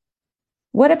us,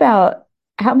 what about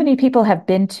how many people have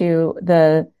been to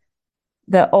the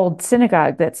old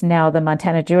synagogue that's now the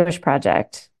Montana Jewish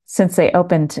Project since they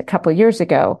opened a couple of years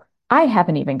ago? I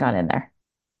haven't even gone in there.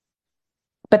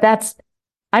 But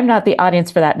I'm not the audience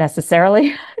for that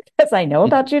necessarily because I know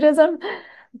about Judaism.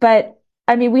 But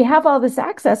I mean, we have all this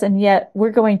access, and yet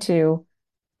we're going to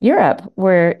Europe.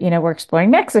 We're exploring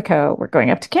Mexico. We're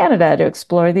going up to Canada to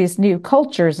explore these new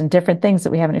cultures and different things that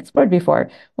we haven't explored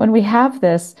before. When we have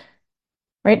this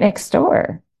right next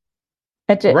door,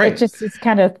 it Right. just is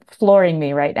kind of flooring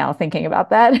me right now thinking about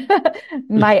that.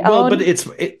 My Well, but own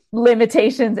it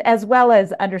limitations, as well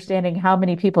as understanding how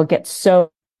many people get so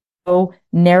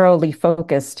narrowly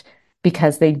focused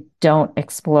because they don't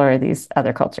explore these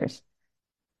other cultures.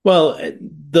 well,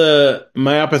 the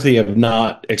myopathy of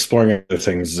not exploring other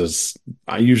things is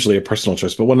usually a personal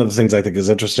choice. But one of the things I think is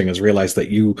interesting is realize that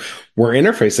you were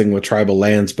interfacing with tribal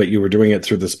lands, but you were doing it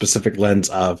through the specific lens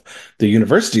of the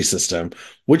university system,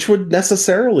 which would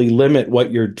necessarily limit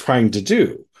what you're trying to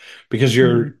do, because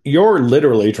Mm. you're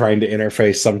literally trying to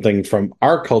interface something from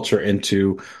our culture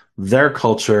into their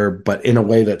culture, but in a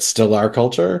way that's still our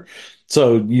culture.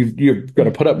 So you're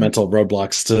going to put up Mhm. mental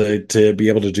roadblocks to be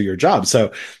able to do your job.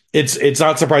 So it's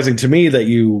not surprising to me that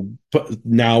you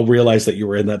now realize that you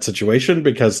were in that situation,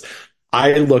 because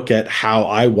I look at how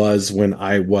I was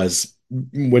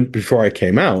when before I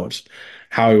came out,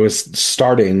 how I was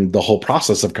starting the whole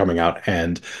process of coming out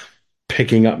and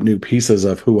picking up new pieces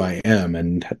of who I am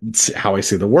and how I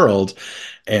see the world.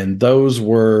 And those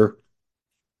were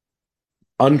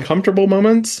uncomfortable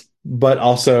moments, but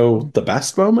also the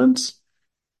best moments.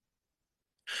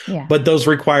 Yeah. But those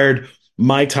required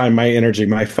my time, my energy,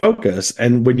 my focus.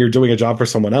 And when you're doing a job for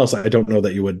someone else, I don't know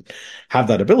that you would have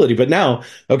that ability. But now,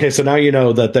 okay, so now you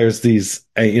know that there's these,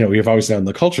 you've always known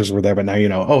the cultures were there, but now you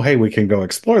know, oh, hey, we can go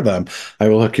explore them. I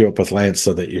will hook you up with Lance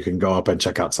so that you can go up and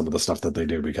check out some of the stuff that they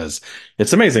do, because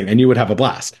it's amazing and you would have a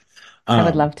blast. I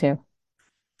would Um, love to.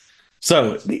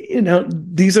 so,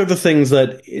 these are the things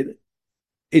that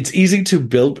it's easy to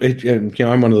build. And,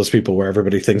 I'm one of those people where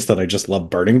everybody thinks that I just love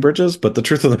burning bridges, but the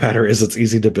truth of the matter is it's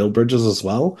easy to build bridges as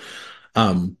well.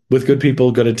 With good Mhm.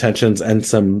 people, good intentions, and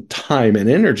some time and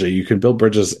energy, you can build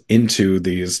bridges into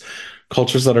these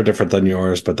cultures that are different than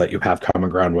yours, but that you have common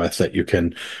ground with, that you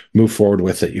can move forward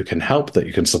with, that you can help, that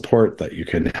you can support, that you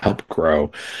can help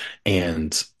grow.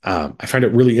 And I find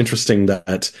it really interesting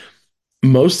that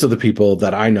most of the people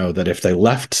that I know, that if they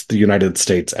left the United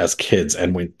States as kids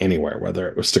and went anywhere, whether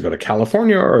it was to go to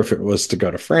California or if it was to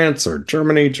go to France or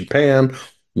Germany, Japan,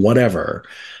 whatever,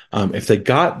 if they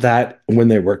got that when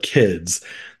they were kids,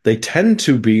 they tend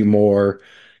to be more,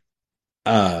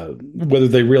 whether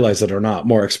they realize it or not,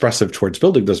 more expressive towards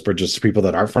building those bridges to people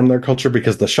that aren't from their culture,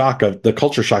 because the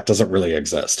culture shock doesn't really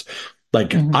exist.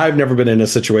 Like, Mhm. I've never been in a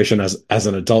situation as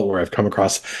an adult where I've come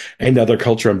across another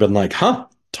culture and been like, huh,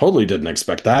 totally didn't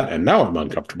expect that, and now I'm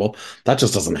uncomfortable. That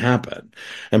just doesn't happen.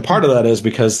 And part of that Mhm. is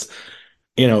because,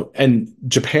 and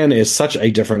Japan is such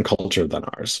a different culture than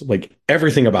ours. Like,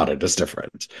 everything about it is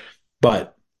different.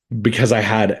 But because I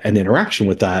had an interaction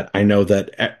with that, I know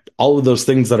that all of those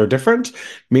things that are different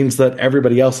means that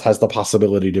everybody else has the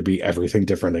possibility to be everything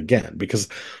different again. Because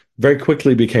very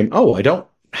quickly became, oh, I don't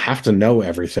have to know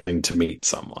everything to meet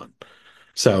someone.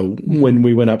 So when Mhm.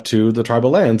 we went up to the tribal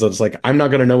lands, it's like, I'm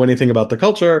not going to know anything about the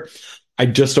culture. I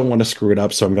just don't want to screw it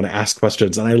up. So I'm going to ask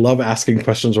questions. And I love asking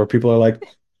questions where people are like,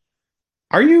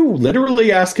 are you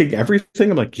literally asking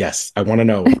everything? I'm like, yes, I want to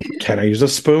know. Can I use a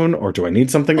spoon or do I need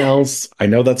something else? I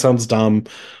know that sounds dumb,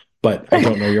 but I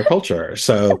don't know your culture.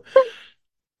 So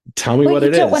tell me Well, what you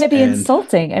it don't is. want to be And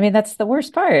insulting. I mean, that's the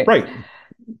worst part. right.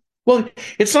 Well,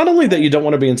 it's not only that you don't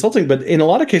want to be insulting, but in a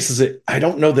lot of cases, I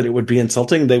don't know that it would be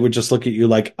insulting. They would just look at you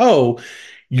like, oh,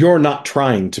 you're not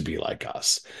trying to be like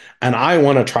us. And I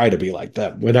want to try to be like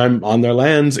them. When I'm on their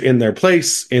lands, in their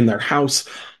place, in their house,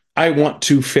 I want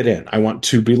to fit in. I want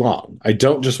to belong. I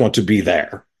don't just want to be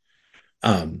there.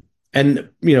 Um, and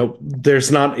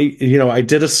there's not, I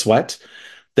did a sweat.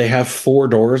 They have 4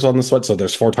 doors on the sweat, so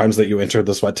there's 4 times that you enter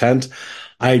the sweat tent.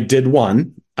 I did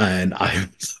one, and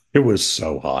it was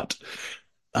so hot.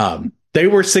 They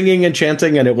were singing and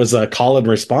chanting, and it was a call and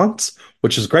response,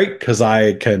 which is great because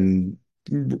I can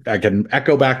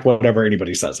echo back whatever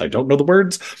anybody says. I don't know the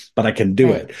words, but I can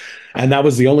do Right. it. And that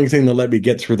was the only thing that let me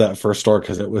get through that first door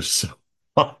because it was so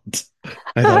hot.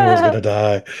 I thought I was gonna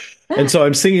die. And so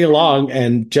I'm singing along,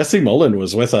 and Jesse Mullen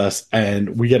was with us,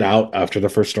 and we get out after the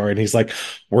first story, and he's like,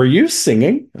 "Were you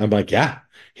singing?" I'm like, "Yeah."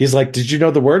 He's like, "Did you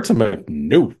know the words?" I'm like,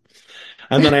 "No."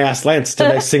 And then I asked Lance, "Did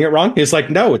I sing it wrong?" He's like,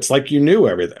 "No, it's like you knew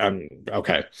everything."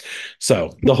 Okay.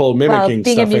 So the whole Well, mimicking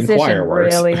being a stuff in musician choir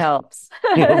works, really helps.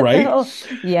 right?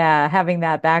 Yeah, having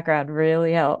that background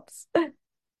really helps.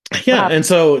 Yeah. Wow. And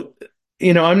so,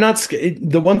 I'm not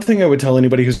the one thing I would tell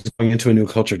anybody who's going into a new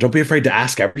culture, don't be afraid to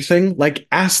ask everything. Like,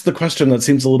 ask the question that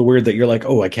seems a little weird that you're like,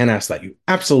 "Oh, I can't ask that." You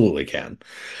absolutely can.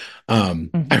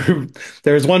 Mhm.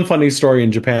 There's one funny story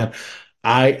in Japan.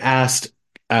 I asked,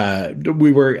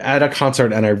 we were at a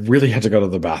concert and I really had to go to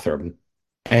the bathroom.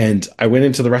 And I went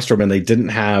into the restroom and they didn't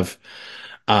have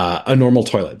a normal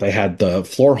toilet. They had the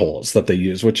floor holes that they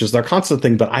use, which is their constant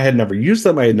thing, but I had never used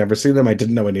them. I had never seen them. I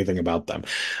didn't know anything about them.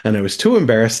 And I was too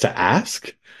embarrassed to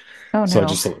ask. Oh So no.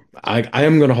 I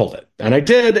am going to hold it. And I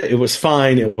did. It was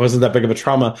fine. It wasn't that big of a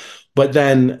trauma. But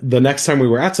then the next time we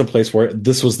were at some place where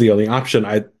this was the only option,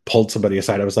 I pulled somebody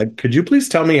aside. I was like, "Could you please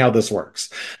tell me how this works?"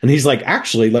 And he's like,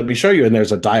 "Actually, let me show you." And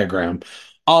there's a diagram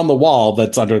on the wall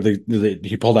that's under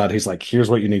he pulled out. He's like, "Here's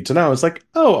what you need to know." I was like,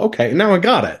 "Oh, okay. Now I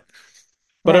got it."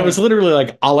 But I was Right. literally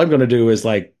like, all I'm going to do is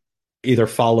like either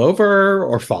fall over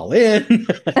or fall in.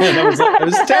 And I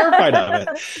was terrified of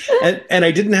it. And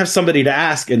I didn't have somebody to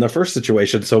ask in the first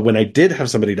situation. So when I did have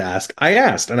somebody to ask, I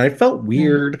asked and I felt Mm.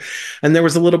 weird. And there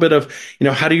was a little bit of,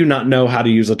 how do you not know how to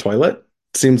use a toilet?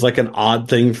 Seems like an odd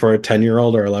thing for a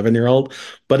 10-year-old or 11-year-old,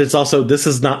 but it's also, this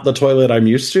is not the toilet I'm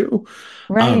used to.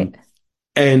 Right. Um,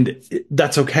 and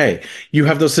that's okay. You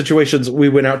have those situations. We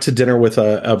went out to dinner with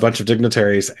a bunch of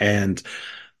dignitaries, and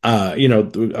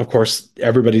of course,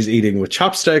 everybody's eating with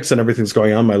chopsticks and everything's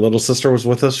going on. My little sister was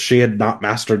with us. She had not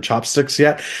mastered chopsticks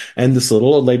yet. And this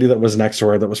little old lady that was next to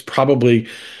her, that was probably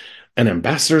an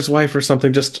ambassador's wife or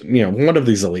something, just, one of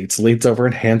these elites, leans over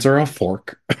and hands her a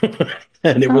fork.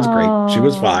 And it was great. She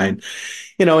was Oh, fine.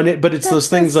 But it's that's those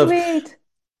so things of, sweet.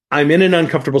 I'm in an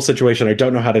uncomfortable situation. I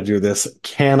don't know how to do this.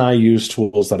 Can I use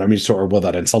tools that I'm used to, or will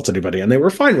that insult anybody? And they were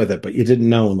fine with it, but you didn't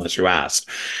know unless you asked.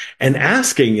 And Right.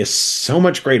 asking is so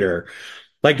much greater.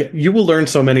 Like, you will learn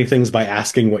so many things by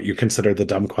asking what you consider the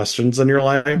dumb questions in your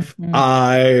life. Hmm.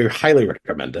 I highly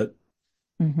recommend it.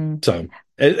 Hmm. So,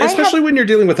 I have, especially when you're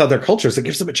dealing with other cultures, it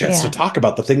gives them a chance to yeah, talk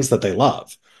about the things that they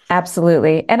love.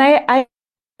 absolutely. And I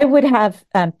would have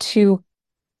two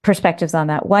perspectives on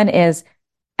that. One is,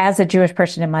 as a Jewish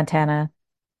person in Montana,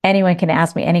 anyone can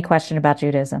ask me any question about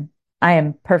Judaism. I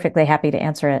am perfectly happy to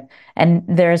answer it. And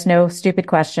there is no stupid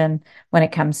question when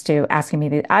it comes to asking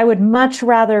me. I would much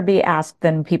rather be asked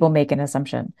than people make an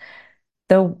assumption.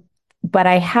 Though, but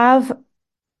I have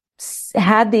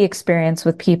had the experience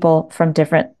with people from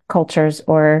different cultures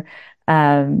or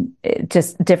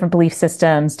just different belief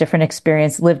systems, different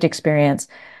experience, lived experience,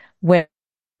 where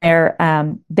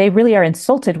they really are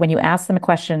insulted when you ask them a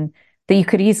question that you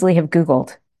could easily have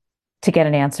Googled to get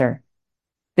an answer,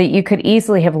 that you could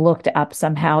easily have looked up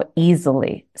somehow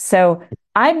easily. So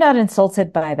I'm not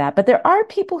insulted by that, but there are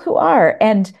people who are.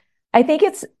 And I think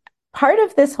it's part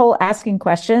of this whole asking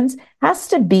questions has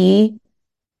to be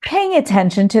paying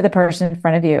attention to the person in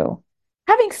front of you,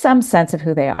 having some sense of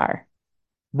who they are.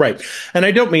 Right. And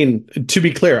I don't mean, to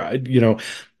be clear,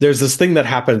 there's this thing that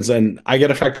happens, and I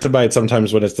get affected by it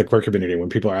sometimes when it's the queer community, when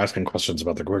people are asking questions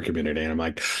about the queer community. And I'm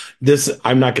like,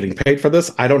 I'm not getting paid for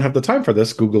this. I don't have the time for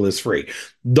this. Google is free.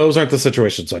 Those aren't the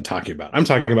situations I'm talking about. I'm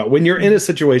talking about when you're in a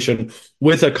situation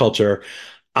with a culture,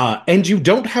 and you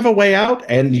don't have a way out,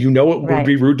 and it would Right.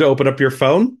 be rude to open up your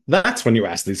phone. That's when you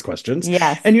ask these questions.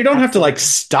 Yes, And you don't have to like absolutely.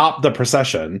 stop the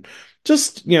procession.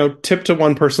 Just, tip to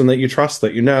one person that you trust,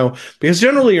 that because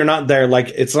generally you're not there. Like,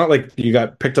 it's not like you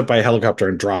got picked up by a helicopter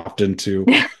and dropped into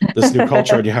this new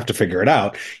culture and you have to figure it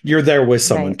out. You're there with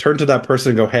someone. Right. Turn to that person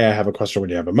and go, "Hey, I have a question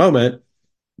when you have a moment,"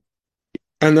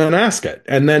 and then ask it.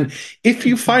 And then if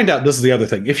you Mhm. find out, this is the other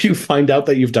thing, if you find out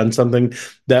that you've done something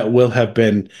that will have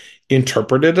been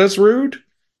interpreted as rude,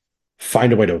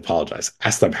 find a way to apologize.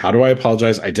 Ask them, "How do I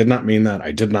apologize? I did not mean that.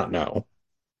 I did not know."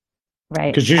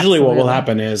 Right. Because usually what will Absolutely.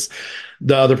 happen is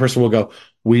the other person will go,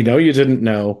 "We know you didn't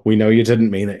know. We know you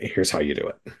didn't mean it. Here's how you do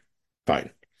it." Fine.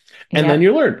 And then Yep.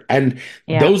 you learn. And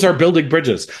Yep. those are building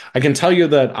bridges. I can tell you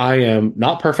that I am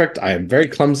not perfect. I am very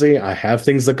clumsy. I have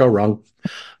things that go wrong.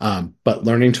 But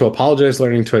learning to apologize,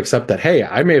 learning to accept that, hey,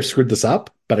 I may have screwed this up,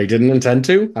 but I didn't intend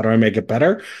to. How do I make it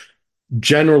better?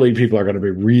 generally people are going to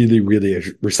be really, really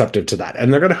receptive to that.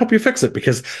 And they're going to help you fix it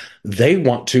because they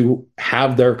want to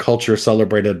have their culture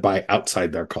celebrated by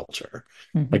outside their culture.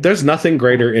 Like Hmm. there's nothing Yeah.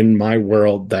 greater in my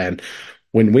world than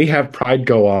when we have Pride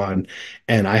go on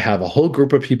and I have a whole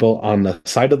group of people on the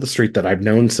side of the street that I've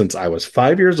known since I was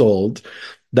 5 years old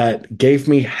that gave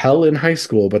me hell in high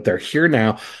school, but they're here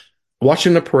now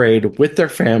watching the parade with their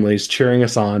families, cheering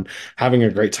us on, having a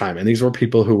great time. And these were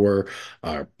people who were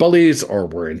bullies or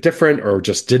were indifferent or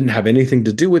just didn't have anything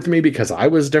to do with me because I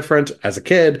was different as a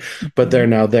kid. But they're Hmm.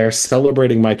 now there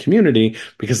celebrating my community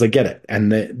because they get it.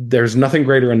 And there's nothing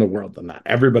greater in the world than that.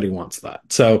 Everybody wants that.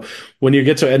 So when you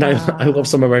get to, and I love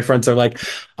some of Uh, my friends are like,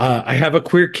 I have a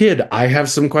queer kid. I have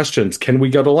some questions. Can we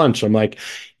go to lunch? I'm like,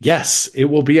 yes, it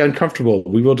will be uncomfortable.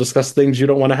 We will discuss things you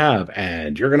don't want to have,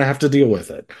 and you're going to have to deal with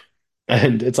it.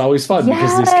 And it's always fun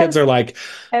because these kids yes, are like,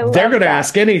 I they're love going to that.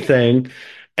 ask anything.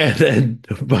 And then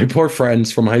my poor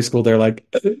friends from high school, they're like,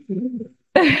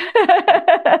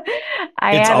 I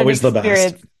it's had an always the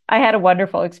best. experience. I had a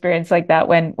wonderful experience like that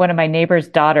when one of my neighbor's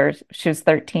daughters, she was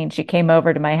 13, she came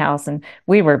over to my house and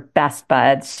we were best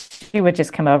buds. She would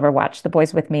just come over, watch the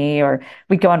boys with me, or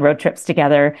we'd go on road trips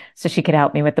together so she could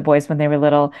help me with the boys when they were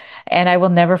little. And I will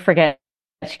never forget,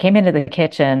 she came into the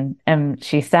kitchen and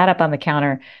she sat up on the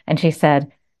counter and she said,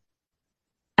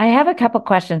 I have a couple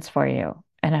questions for you.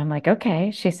 And I'm like,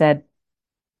 okay. She said,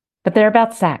 but they're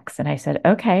about sex. And I said,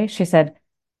 okay. She said,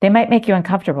 they might make you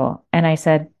uncomfortable. And I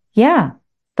said, yeah,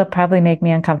 they'll probably make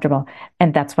me uncomfortable.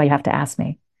 And that's why you have to ask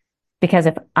me. Because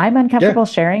if I'm Yeah. uncomfortable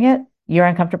sharing it, you're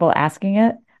uncomfortable asking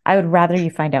it, I would rather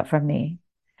you find out from me.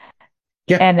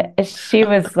 Yeah. And she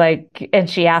was like, and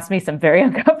she asked me some very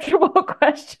uncomfortable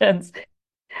questions.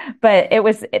 But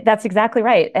that's exactly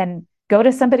right. And go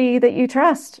to somebody that you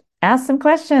trust, ask some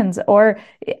questions. Or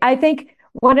I think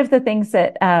one of the things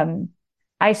that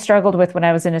I struggled with when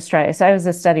I was in Australia, so I was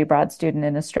a study abroad student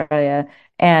in Australia.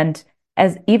 And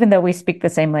as even though we speak the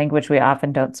same language, we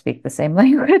often don't speak the same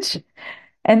language.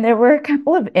 And there were a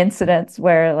couple of incidents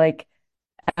where, like,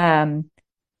 um,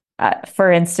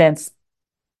 for instance,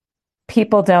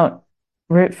 people don't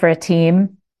root for a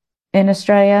team in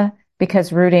Australia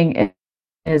because rooting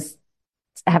is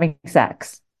having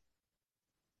sex.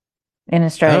 In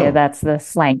Australia, Oh. that's the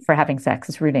slang for having sex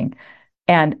is rooting.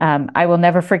 And I will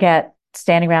never forget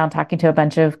standing around talking to a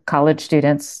bunch of college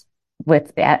students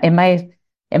with in my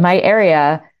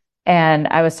area, and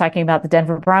I was talking about the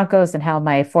Denver Broncos and how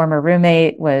my former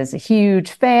roommate was a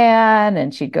huge fan,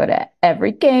 and she'd go to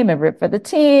every game and root for the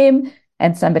team.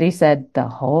 And somebody said, "The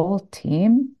whole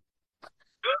team?"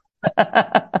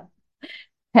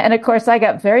 And of course, I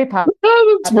got very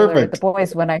Oh, that's popular with the perfect.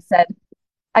 boys when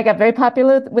I got very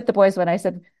popular with the boys when I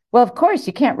said, well, of course,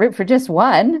 you can't root for just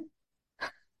one.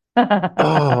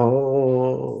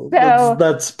 Oh, So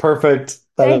that's perfect.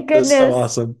 That thank is so goodness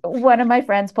awesome. one of my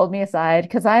friends pulled me aside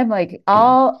because I'm like,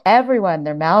 everyone,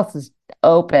 their mouth is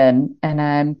open. And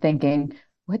I'm thinking,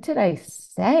 what did I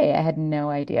say? I had no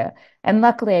idea. And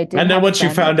luckily, I did And then have a once you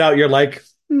friend that found out, you're like,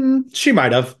 she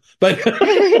might have. But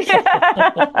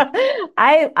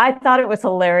I thought it was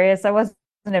hilarious. I wasn't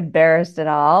embarrassed at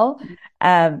all.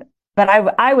 Um, but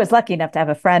I was lucky enough to have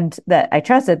a friend that I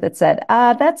trusted that said,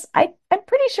 I'm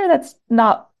pretty sure that's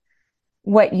not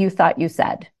what you thought you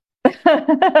said."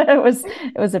 It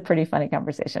was a pretty funny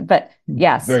conversation. But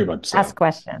yes, very much ask so.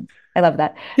 questions. I love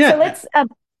that. So Yeah.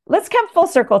 let's come full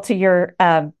circle to your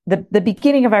the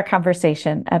beginning of our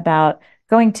conversation about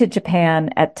going to Japan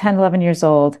at 10, 11 years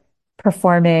old,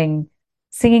 performing,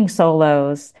 singing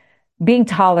solos, being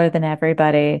taller than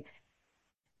everybody,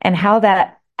 and how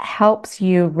that helps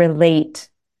you relate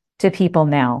to people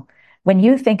now. When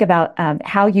you think about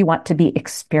how you want to be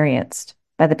experienced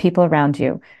by the people around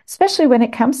you, especially when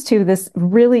it comes to this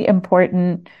really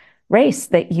important race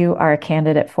that you are a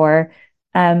candidate for,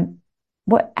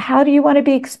 how do you want to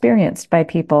be experienced by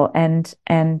people? And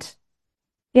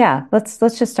yeah, let's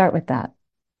just start with that.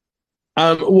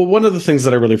 Well, one of the things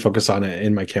that I really focus on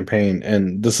in my campaign,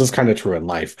 and this is kind of true in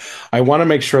life, I want to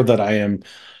make sure that I am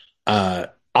uh,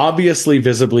 obviously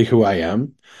visibly who I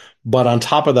am. But on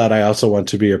top of that, I also want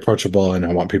to be approachable and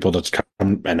I want people to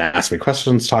come and ask me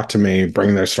questions, talk to me,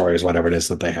 bring their stories, whatever it is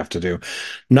that they have to do.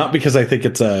 Not because I think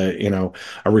it's a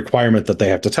requirement that they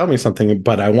have to tell me something,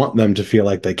 but I want them to feel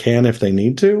like they can if they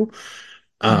need to.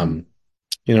 Mhm. Um,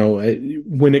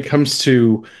 when it comes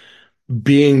to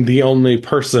being the only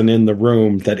person in the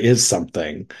room that is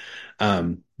something,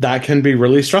 that can be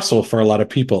really stressful for a lot of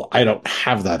people. I don't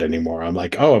have that anymore. I'm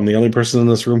like, oh, I'm the only person in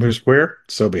this room who's queer,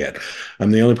 so be it.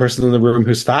 I'm the only person in the room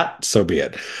who's fat, so be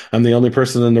it. I'm the only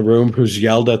person in the room who's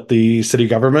yelled at the city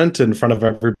government in front of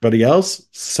everybody else,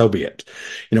 so be it.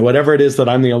 Whatever it is that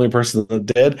I'm the only person that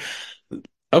did,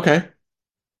 okay.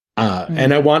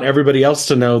 And Mm. I want everybody else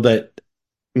to know that,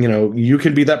 you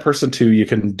can be that person too. You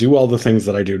can do all the things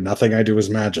that I do. Nothing I do is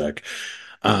magic.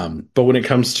 But when it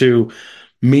comes to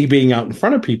me being out in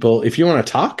front of people, if you want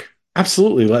to talk,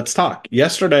 absolutely, let's talk.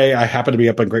 Yesterday, I happened to be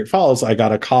up in Great Falls. I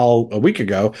got a call a week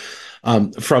ago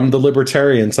from the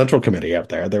Libertarian Central Committee out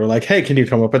there. They were like, hey, can you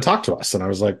come up and talk to us? And I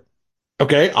was like,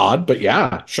 okay, odd, but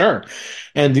yeah, sure.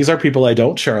 And these are people I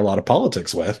don't share a lot of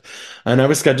politics with. And I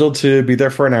was scheduled to be there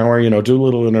for an hour, do a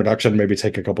little introduction, maybe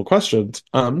take a couple questions.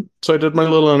 So I did my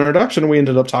little introduction. We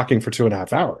ended up talking for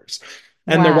 2.5 hours.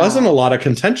 And there wasn't a Wow. lot of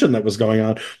contention that was going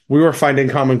on. We were finding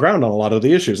common ground on a lot of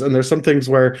the issues. And there's some things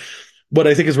where what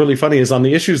I think is really funny is on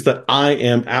the issues that I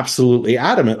am absolutely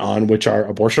adamant on, which are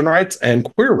abortion rights and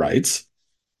queer rights.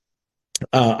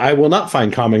 I will not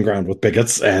find common ground with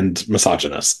bigots and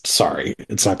misogynists. Sorry,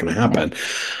 it's not going to Yeah. happen.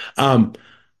 Um,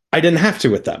 I didn't have to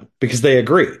with them because they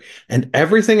agree. And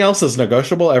everything else is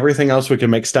negotiable. Everything else we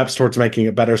can make steps towards making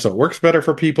it better so it works better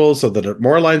for people, so that it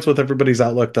more aligns with everybody's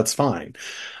outlook. That's fine.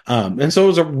 And so it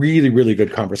was a really, really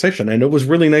good conversation. And it was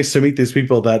really nice to meet these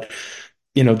people that,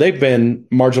 they've been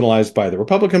marginalized by the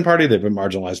Republican Party. They've been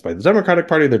marginalized by the Democratic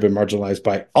Party. They've been marginalized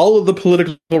by all of the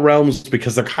political realms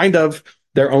because they're kind of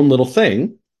their own little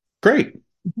thing. Great.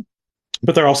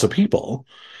 But they're also people.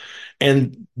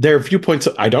 And their viewpoints,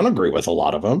 I don't agree with a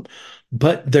lot of them,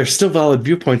 but they're still valid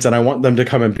viewpoints. And I want them to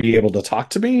come and be able to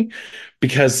talk to me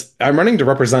because I'm running to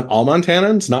represent all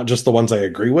Montanans, not just the ones I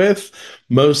agree with,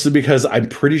 mostly because I'm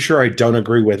pretty sure I don't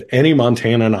agree with any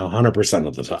Montanan 100%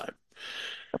 of the time.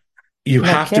 No kidding. You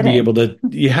have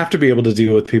to be able to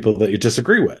deal with people that you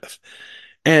disagree with.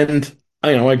 And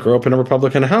I grew up in a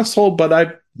Republican household, but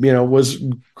I, was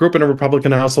grew up in a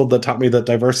Republican household that taught me that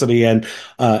diversity and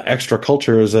extra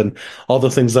cultures and all the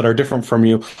things that are different from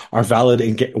you are valid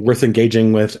and worth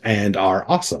engaging with and are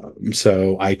awesome.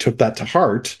 So I took that to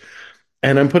heart,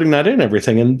 and I'm putting that in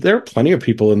everything. And there are plenty of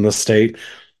people in the state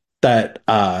that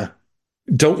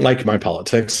don't like my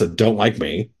politics, that don't like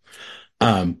me.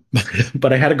 Um,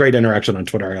 but I had a great interaction on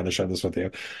Twitter. I got to share this with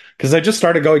you because I just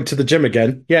started going to the gym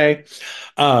again. Yay.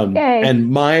 Yay.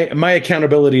 And my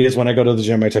accountability is when I go to the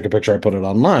gym, I take a picture, I put it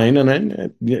online, and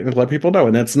I let people know.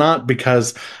 And it's not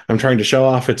because I'm trying to show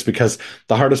off. It's because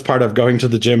the hardest part of going to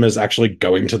the gym is actually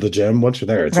going to the gym. Once you're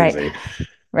there, it's Right. easy.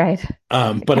 Right.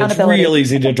 But it's real Accountability.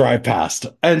 easy to drive past.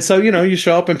 And so, you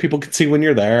show up and people can see when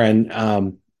you're there. And,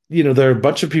 there are a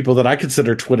bunch of people that I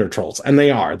consider Twitter trolls, and they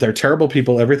are. They're terrible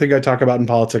people. Everything I talk about in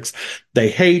politics, they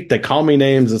hate, they call me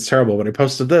names. It's terrible. When I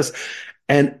posted this,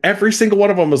 and every single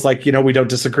one of them was like, we don't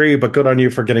disagree, but good on you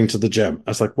for getting to the gym.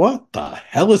 I was like, what the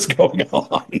hell is going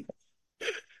on?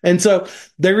 And so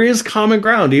there is common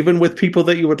ground, even with people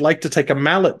that you would like to take a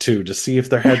mallet to see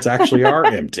if their heads actually are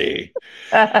empty.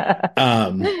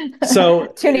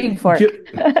 So Tuning fork.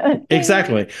 Ding.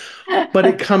 exactly. But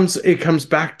it comes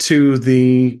back to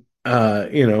the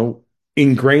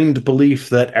ingrained belief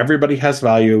that everybody has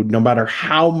value no matter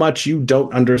how much you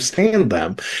don't understand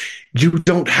them. You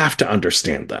don't have to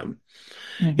understand them.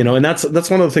 Mhm. And that's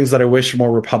one of the things that I wish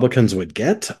more Republicans would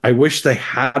get. I wish they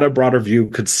had a broader view,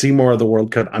 could see more of the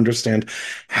world, could understand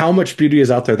how much beauty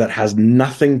is out there that has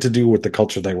nothing to do with the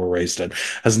culture they were raised in,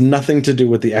 has nothing to do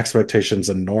with the expectations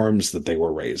and norms that they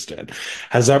were raised in,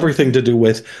 has everything Mhm. to do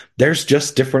with there's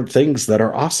just different things that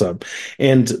are awesome.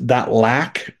 And that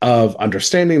lack of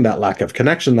understanding, that lack of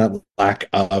connection, that lack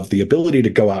of the ability to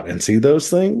go out and see those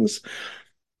things,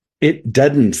 it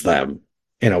deadens them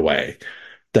in a way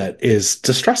that is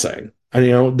distressing.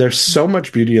 And there's so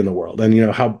much beauty in the world, and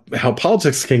how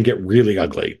politics can get really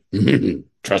ugly.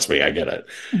 Trust me, I get it.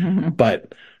 Mhm.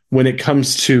 But when it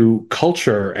comes to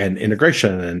culture and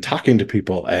integration and talking to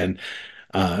people and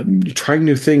trying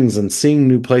new things and seeing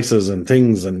new places and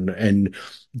things and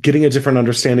getting a different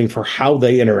understanding for how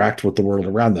they interact with the world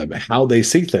around them, how they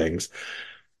see things,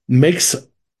 makes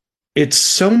it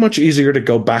so much easier to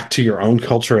go back to your own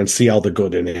culture and see all the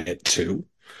good in it too,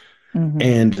 Mhm.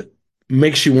 and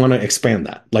makes you want to expand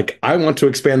that. Like, I want to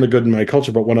expand the good in my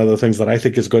culture, but one of the things that I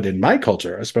think is good in my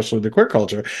culture, especially the queer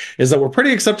culture, is that we're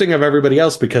pretty accepting of everybody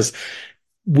else because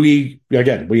we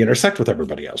intersect with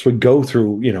everybody else. We go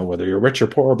through, whether you're rich or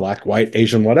poor, black, white,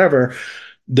 Asian, whatever,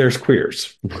 there's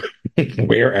queers.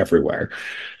 We're everywhere.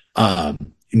 No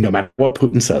matter what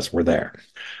Putin says, we're there.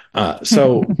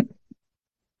 So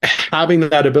having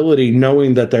that ability,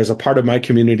 knowing that there's a part of my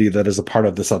community that is a part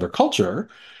of this other culture,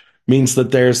 means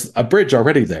that there's a bridge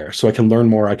already there. So I can learn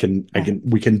more. Yeah.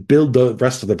 We can build the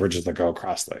rest of the bridges that go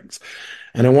across things.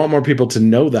 And I want more people to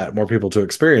know that, more people to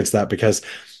experience that, because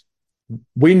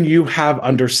when you have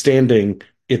understanding,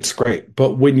 it's great.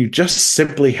 But when you just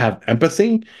simply have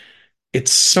empathy,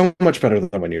 it's so much better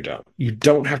than when you don't. You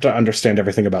don't have to understand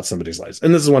everything about somebody's lives.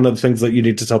 And this is one of the things that you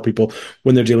need to tell people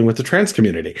when they're dealing with the trans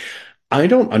community. I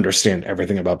don't understand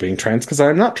everything about being trans because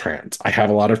I'm not trans. I have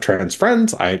a lot of trans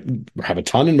friends. I have a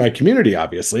ton in my community,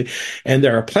 obviously. And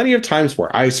there are plenty of times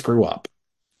where I screw up.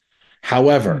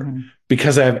 However, Hmm.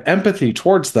 because I have empathy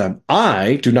towards them,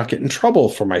 I do not get in trouble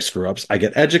for my screw ups. I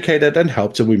get educated and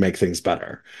help till we make things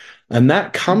better. And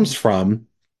that comes Hmm. from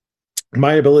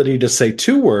my ability to say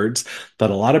two words that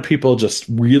a lot of people just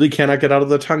really cannot get out of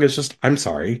the tongue is just, I'm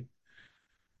sorry.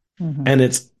 Hmm. And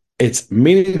it's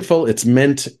meaningful, it's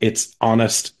meant, it's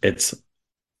honest, it's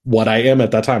what I am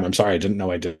at that time. I'm sorry, I didn't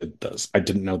know I did this. I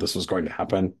didn't know this was going to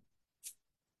happen.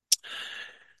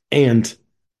 And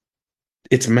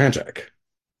it's magic.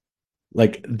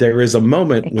 Like there is a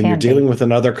moment It when you're can dealing be. with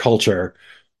another culture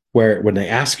where when they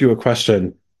ask you a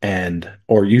question and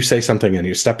or you say something and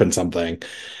you step in something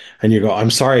and you go,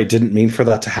 I'm sorry, I didn't mean for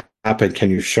that to happen. Can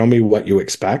you show me what you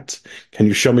expect? Can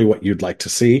you show me what you'd like to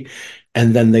see?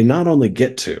 And then they not only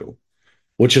get to,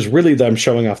 which is really them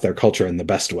showing off their culture in the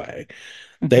best way,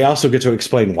 they Mhm. also get to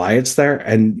explain why it's there.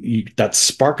 And that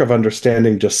spark of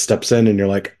understanding just steps in, and you're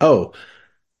like, oh,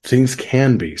 things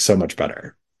can be so much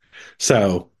better.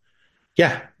 So,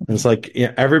 yeah, it's like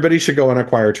yeah, everybody should go on a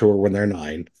choir tour when they're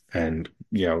 9 and,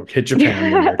 hit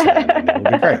Japan when you're 10, and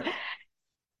it'll be great.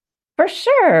 For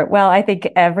sure. Well, I think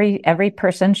every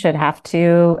person should have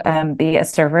to be a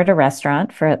server at a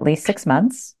restaurant for at least 6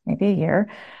 months, maybe a year.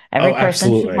 Every Oh, person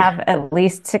should absolutely. have at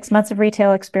least 6 months of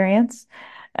retail experience.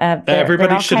 They're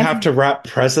Everybody all should kinds have of. to wrap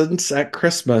presents at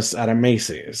Christmas at a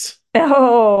Macy's.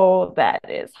 Oh, that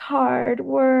is hard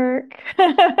work.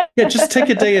 Yeah, just take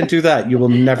a day and do that. You will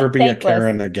never be a Thankless,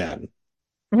 Karen again.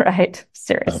 right?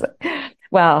 So, Seriously.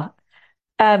 Well,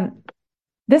 um,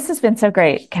 this has been so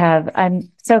great, Kev. I'm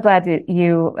so glad that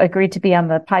you agreed to be on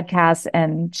the podcast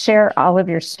and share all of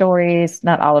your stories.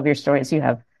 Not all of your stories, you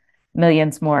have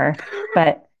millions more,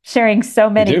 but sharing so I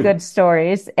many do. good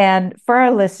stories. And for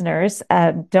our listeners,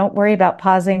 don't worry about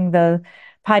pausing the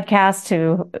podcast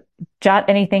to jot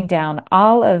anything down.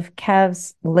 All of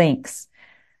Kev's links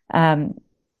um,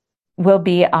 will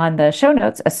be on the show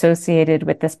notes associated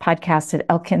with this podcast at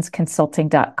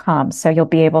elkinsconsulting.com. So you'll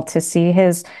be able to see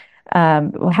his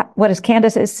what his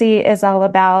candidacy is all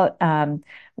about,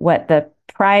 what the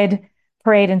Pride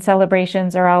Parade and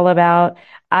celebrations are all about.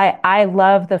 I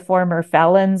love the former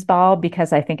felons ball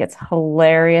because I think it's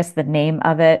hilarious, the name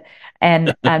of it.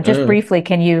 And just briefly,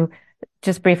 can you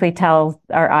just briefly tell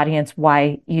our audience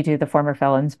why you do the former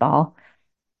felons ball?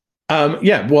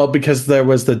 Yeah, well, because there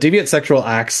was the deviant sexual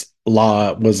acts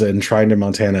law was enshrined in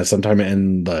Montana sometime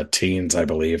in the teens, I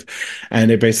believe, and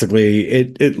it basically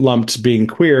it lumped being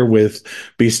queer with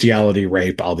bestiality,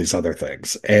 rape, all these other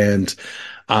things. And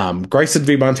Greisen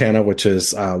v. Montana, which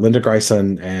is Linda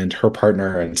Greisen and her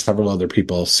partner and several other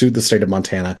people sued the state of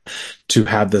Montana to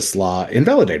have this law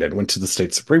invalidated. Went to the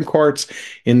state Supreme Court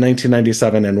in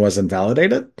 1997 and was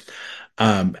invalidated.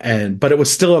 But it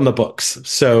was still on the books.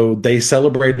 So they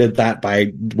celebrated that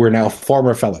by we're now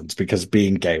former felons because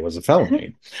being gay was a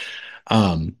felony.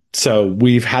 So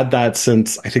we've had that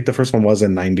since I think the first one was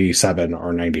in 97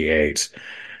 or 98.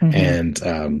 Hmm.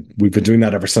 And we've been doing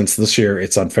that ever since. This year.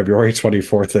 It's on February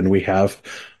 24th, and we have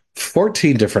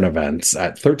 14 different events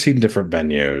at 13 different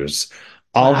venues,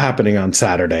 all Wow. happening on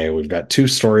Saturday. We've got 2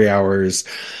 story hours,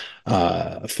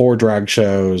 4 drag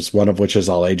shows, one of which is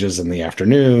all ages in the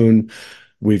afternoon.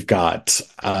 We've got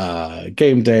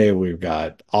game day. We've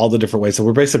got all the different ways. So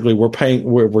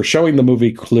we're showing the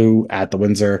movie Clue at the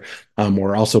Windsor.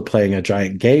 We're also playing a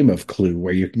giant game of Clue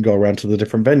where you can go around to the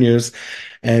different venues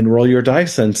and roll your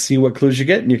dice and see what clues you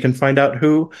get, and you can find out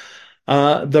who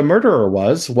the murderer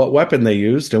was, what weapon they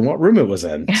used, and what room it was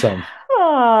in. So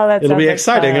Oh, that it'll be sounds like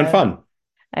exciting and fun. fun.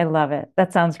 I love it.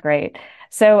 That sounds great.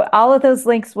 So, all of those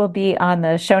links will be on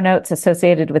the show notes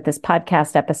associated with this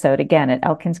podcast episode again at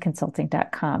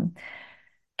elkinsconsulting.com.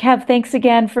 Kev, thanks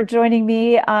again for joining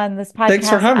me on this Thanks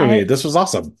for podcast. having me. This was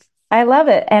awesome. I love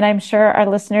it. And I'm sure our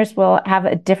listeners will have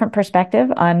a different perspective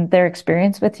on their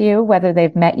experience with you, whether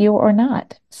they've met you or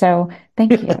not. So,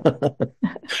 thank you.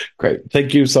 Great.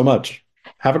 Thank you so much.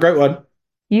 Have a great one.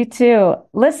 You too.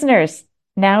 Listeners,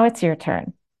 now it's your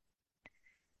turn.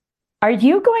 Are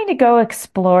you going to go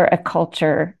explore a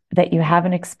culture that you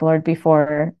haven't explored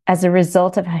before as a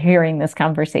result of hearing this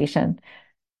conversation?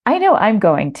 I know I'm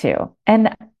going to,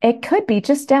 and it could be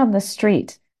just down the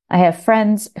street. I have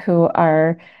friends who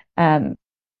are,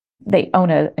 they own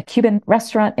a Cuban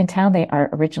restaurant in town. They are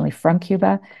originally from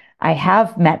Cuba. I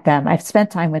have met them. I've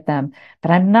spent time with them, but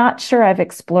I'm not sure I've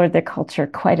explored their culture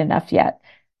quite enough yet.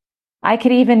 I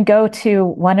could even go to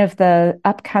one of the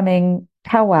upcoming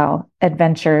powwow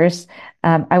adventures.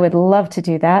 I would love to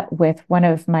do that with one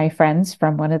of my friends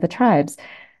from one of the tribes.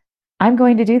 I'm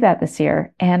going to do that this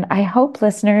year. And I hope,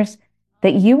 listeners,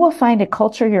 that you will find a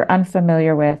culture you're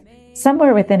unfamiliar with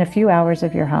somewhere within a few hours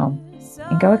of your home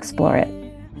and go explore it.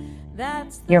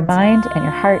 Your mind and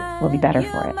your heart will be better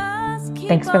for it.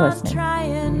 Thanks for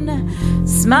listening.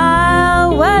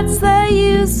 Smile, what's the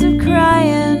use of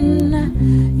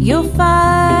crying? You'll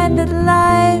find that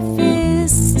life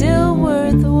is still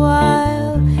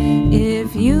worthwhile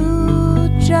if you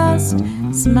just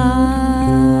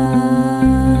smile.